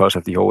previously because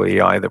of the whole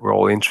AI that we're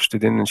all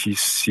interested in, and she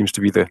seems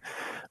to be the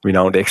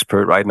renowned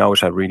expert right now,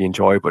 which I really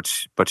enjoy. But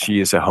she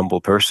is a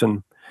humble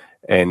person,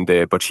 and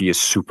but she is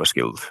super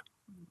skilled.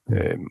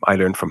 I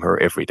learn from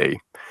her every day,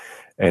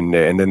 and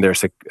then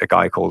there's a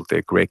guy called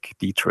Greg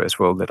Dieter as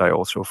well that I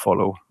also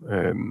follow,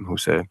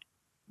 who's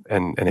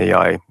an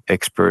AI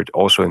expert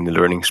also in the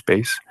learning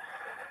space.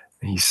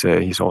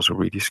 He's also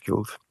really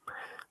skilled.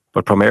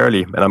 But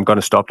primarily, and I'm going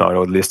to stop now, I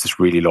know the list is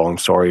really long,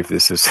 sorry if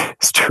this is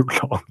too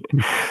long,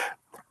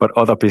 but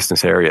other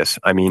business areas.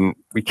 I mean,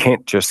 we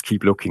can't just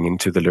keep looking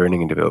into the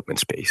learning and development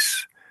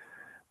space.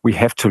 We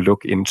have to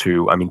look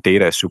into,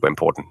 data is super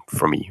important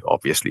for me,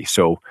 obviously.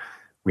 So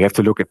we have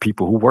to look at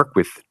people who work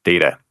with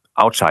data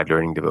outside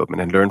learning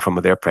development and learn from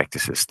their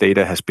practices.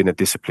 Data has been a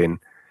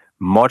discipline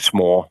much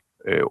more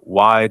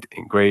wide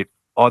and great,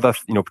 other,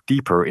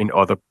 deeper in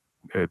other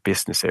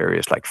business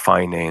areas like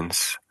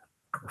finance,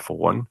 for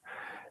one.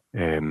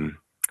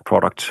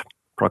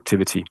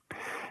 Productivity,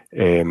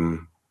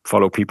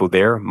 follow people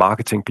there,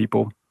 marketing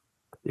people.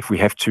 If we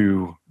have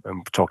to,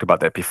 talked about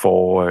that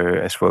before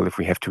as well, if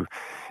we have to,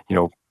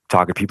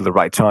 target people at the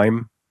right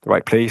time, the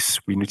right place,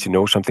 we need to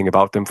know something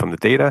about them from the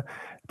data,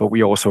 but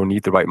we also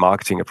need the right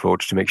marketing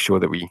approach to make sure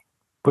that we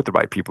put the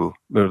right people,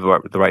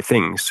 the right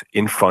things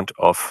in front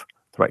of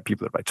the right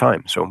people at the right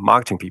time. So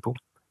marketing people,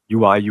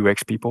 UI,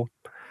 UX people.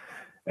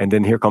 And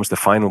then here comes the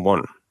final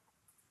one.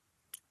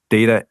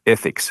 Data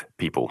ethics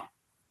people.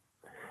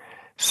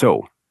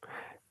 So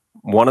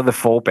one of the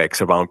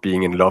fallbacks around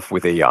being in love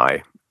with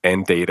AI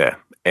and data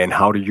and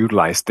how to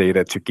utilize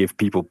data to give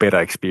people better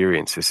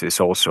experiences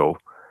is also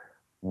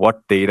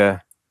what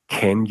data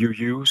can you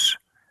use,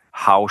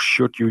 how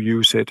should you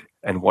use it,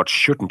 and what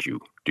shouldn't you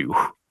do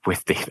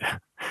with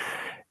data.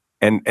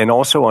 And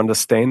also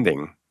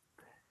understanding,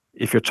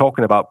 if you're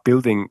talking about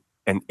building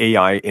an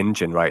AI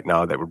engine right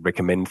now that would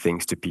recommend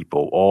things to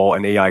people, or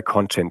an AI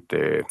content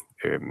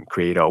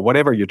creator, or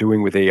whatever you're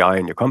doing with AI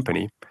in your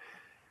company,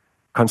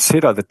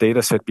 consider the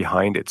data set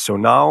behind it. So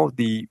now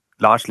the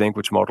large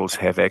language models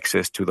have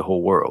access to the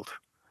whole world.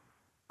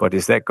 But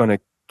is that going to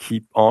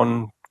keep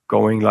on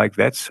going like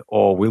that?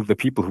 Or will the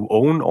people who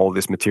own all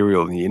this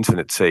material in the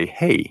internet say,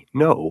 hey,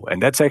 no?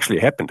 And that's actually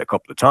happened a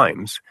couple of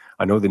times.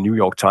 I know the New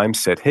York Times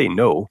said, hey,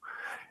 no,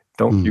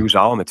 don't use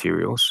our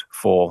materials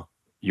for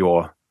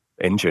your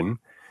engine.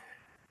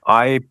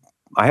 I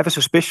have a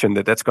suspicion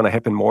that that's going to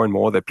happen more and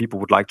more, that people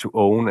would like to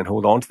own and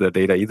hold on to their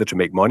data, either to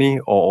make money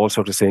or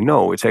also to say,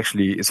 no, it's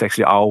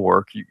actually our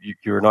work.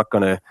 You're not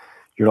going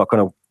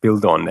to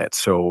build on that.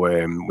 So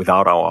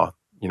without our,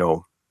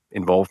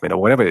 involvement or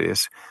whatever it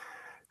is.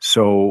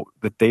 So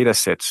the data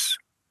sets,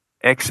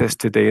 access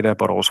to data,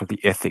 but also the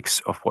ethics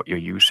of what you're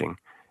using.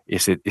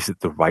 Is it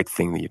the right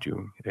thing that you're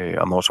doing?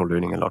 I'm also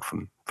learning a lot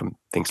from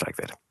things like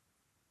that.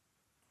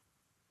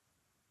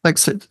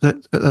 Thanks.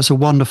 That's a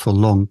wonderful,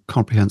 long,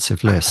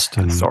 comprehensive list.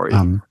 And, sorry.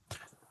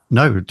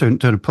 No,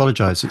 don't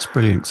apologize. It's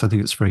brilliant because I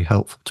think it's very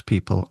helpful to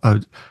people.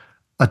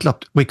 I'd love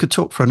we could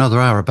talk for another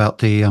hour about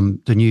the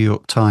New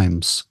York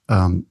Times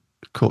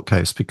court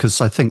case, because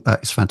I think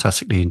that is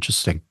fantastically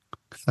interesting.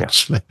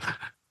 Actually,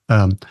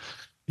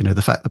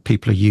 the fact that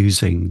people are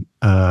using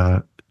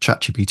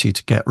ChatGPT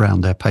to get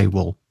around their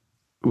paywall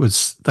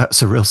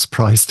that's a real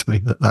surprise to me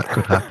that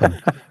could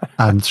happen,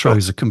 and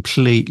throws a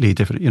completely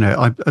different.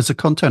 I, as a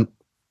content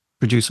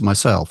producer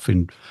myself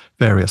in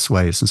various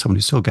ways, and someone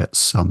who still gets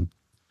some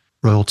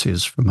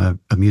royalties from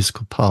a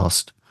musical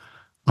past,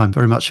 I'm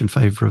very much in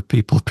favour of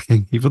people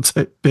being able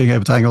to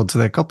hang on to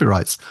their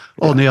copyrights.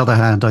 Yeah. On the other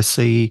hand, I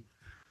see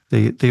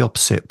the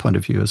opposite point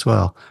of view as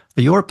well.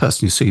 You're a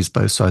person who sees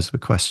both sides of the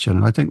question,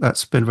 and I think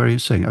that's been very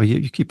interesting.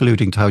 You keep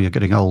alluding to how you're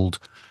getting old,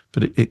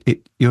 but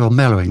you're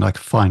mellowing like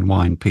a fine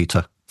wine,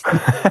 Peter.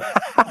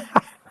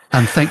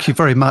 And thank you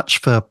very much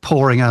for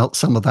pouring out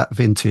some of that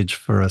vintage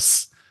for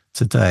us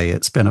today.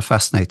 It's been a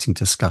fascinating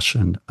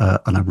discussion,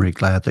 and I'm really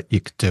glad that you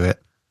could do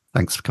it.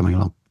 Thanks for coming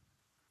along.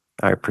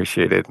 I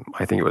appreciate it.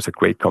 I think it was a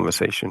great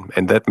conversation.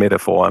 And that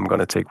metaphor I'm going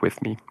to take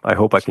with me. I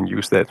hope I can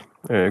use that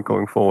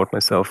going forward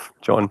myself,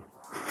 John.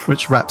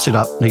 Which wraps it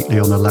up neatly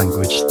on the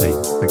language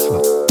theme. Thanks a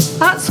lot.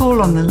 That's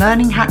all on the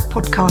Learning Hack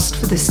podcast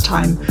for this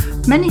time.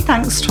 Many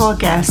thanks to our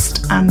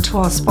guest and to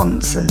our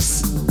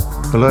sponsors.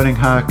 The Learning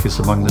Hack is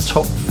among the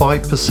top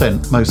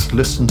 5% most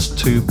listened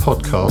to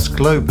podcasts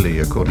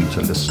globally, according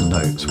to Listen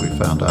Notes, we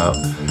found out.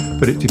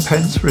 But it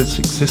depends for its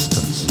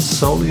existence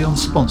solely on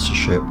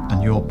sponsorship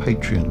and your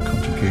Patreon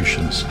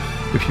contributions.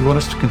 If you want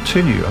us to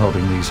continue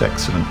holding these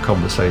excellent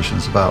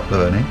conversations about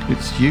learning,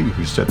 it's you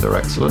who said they're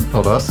excellent,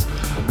 not us.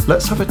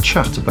 Let's have a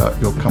chat about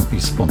your company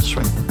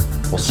sponsoring.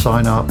 Or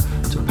sign up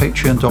to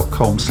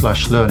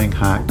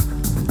patreon.com/learninghack.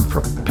 For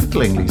a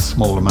piddlingly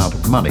small amount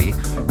of money,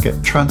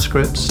 get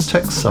transcripts,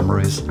 text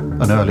summaries,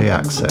 and early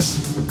access.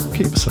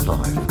 Keep us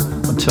alive.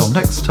 Until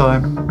next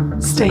time.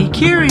 Stay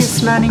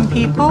curious, learning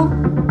people.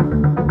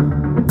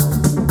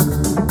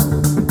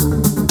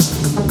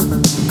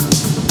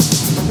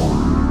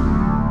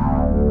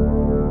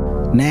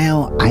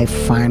 Now I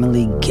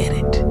finally get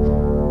it.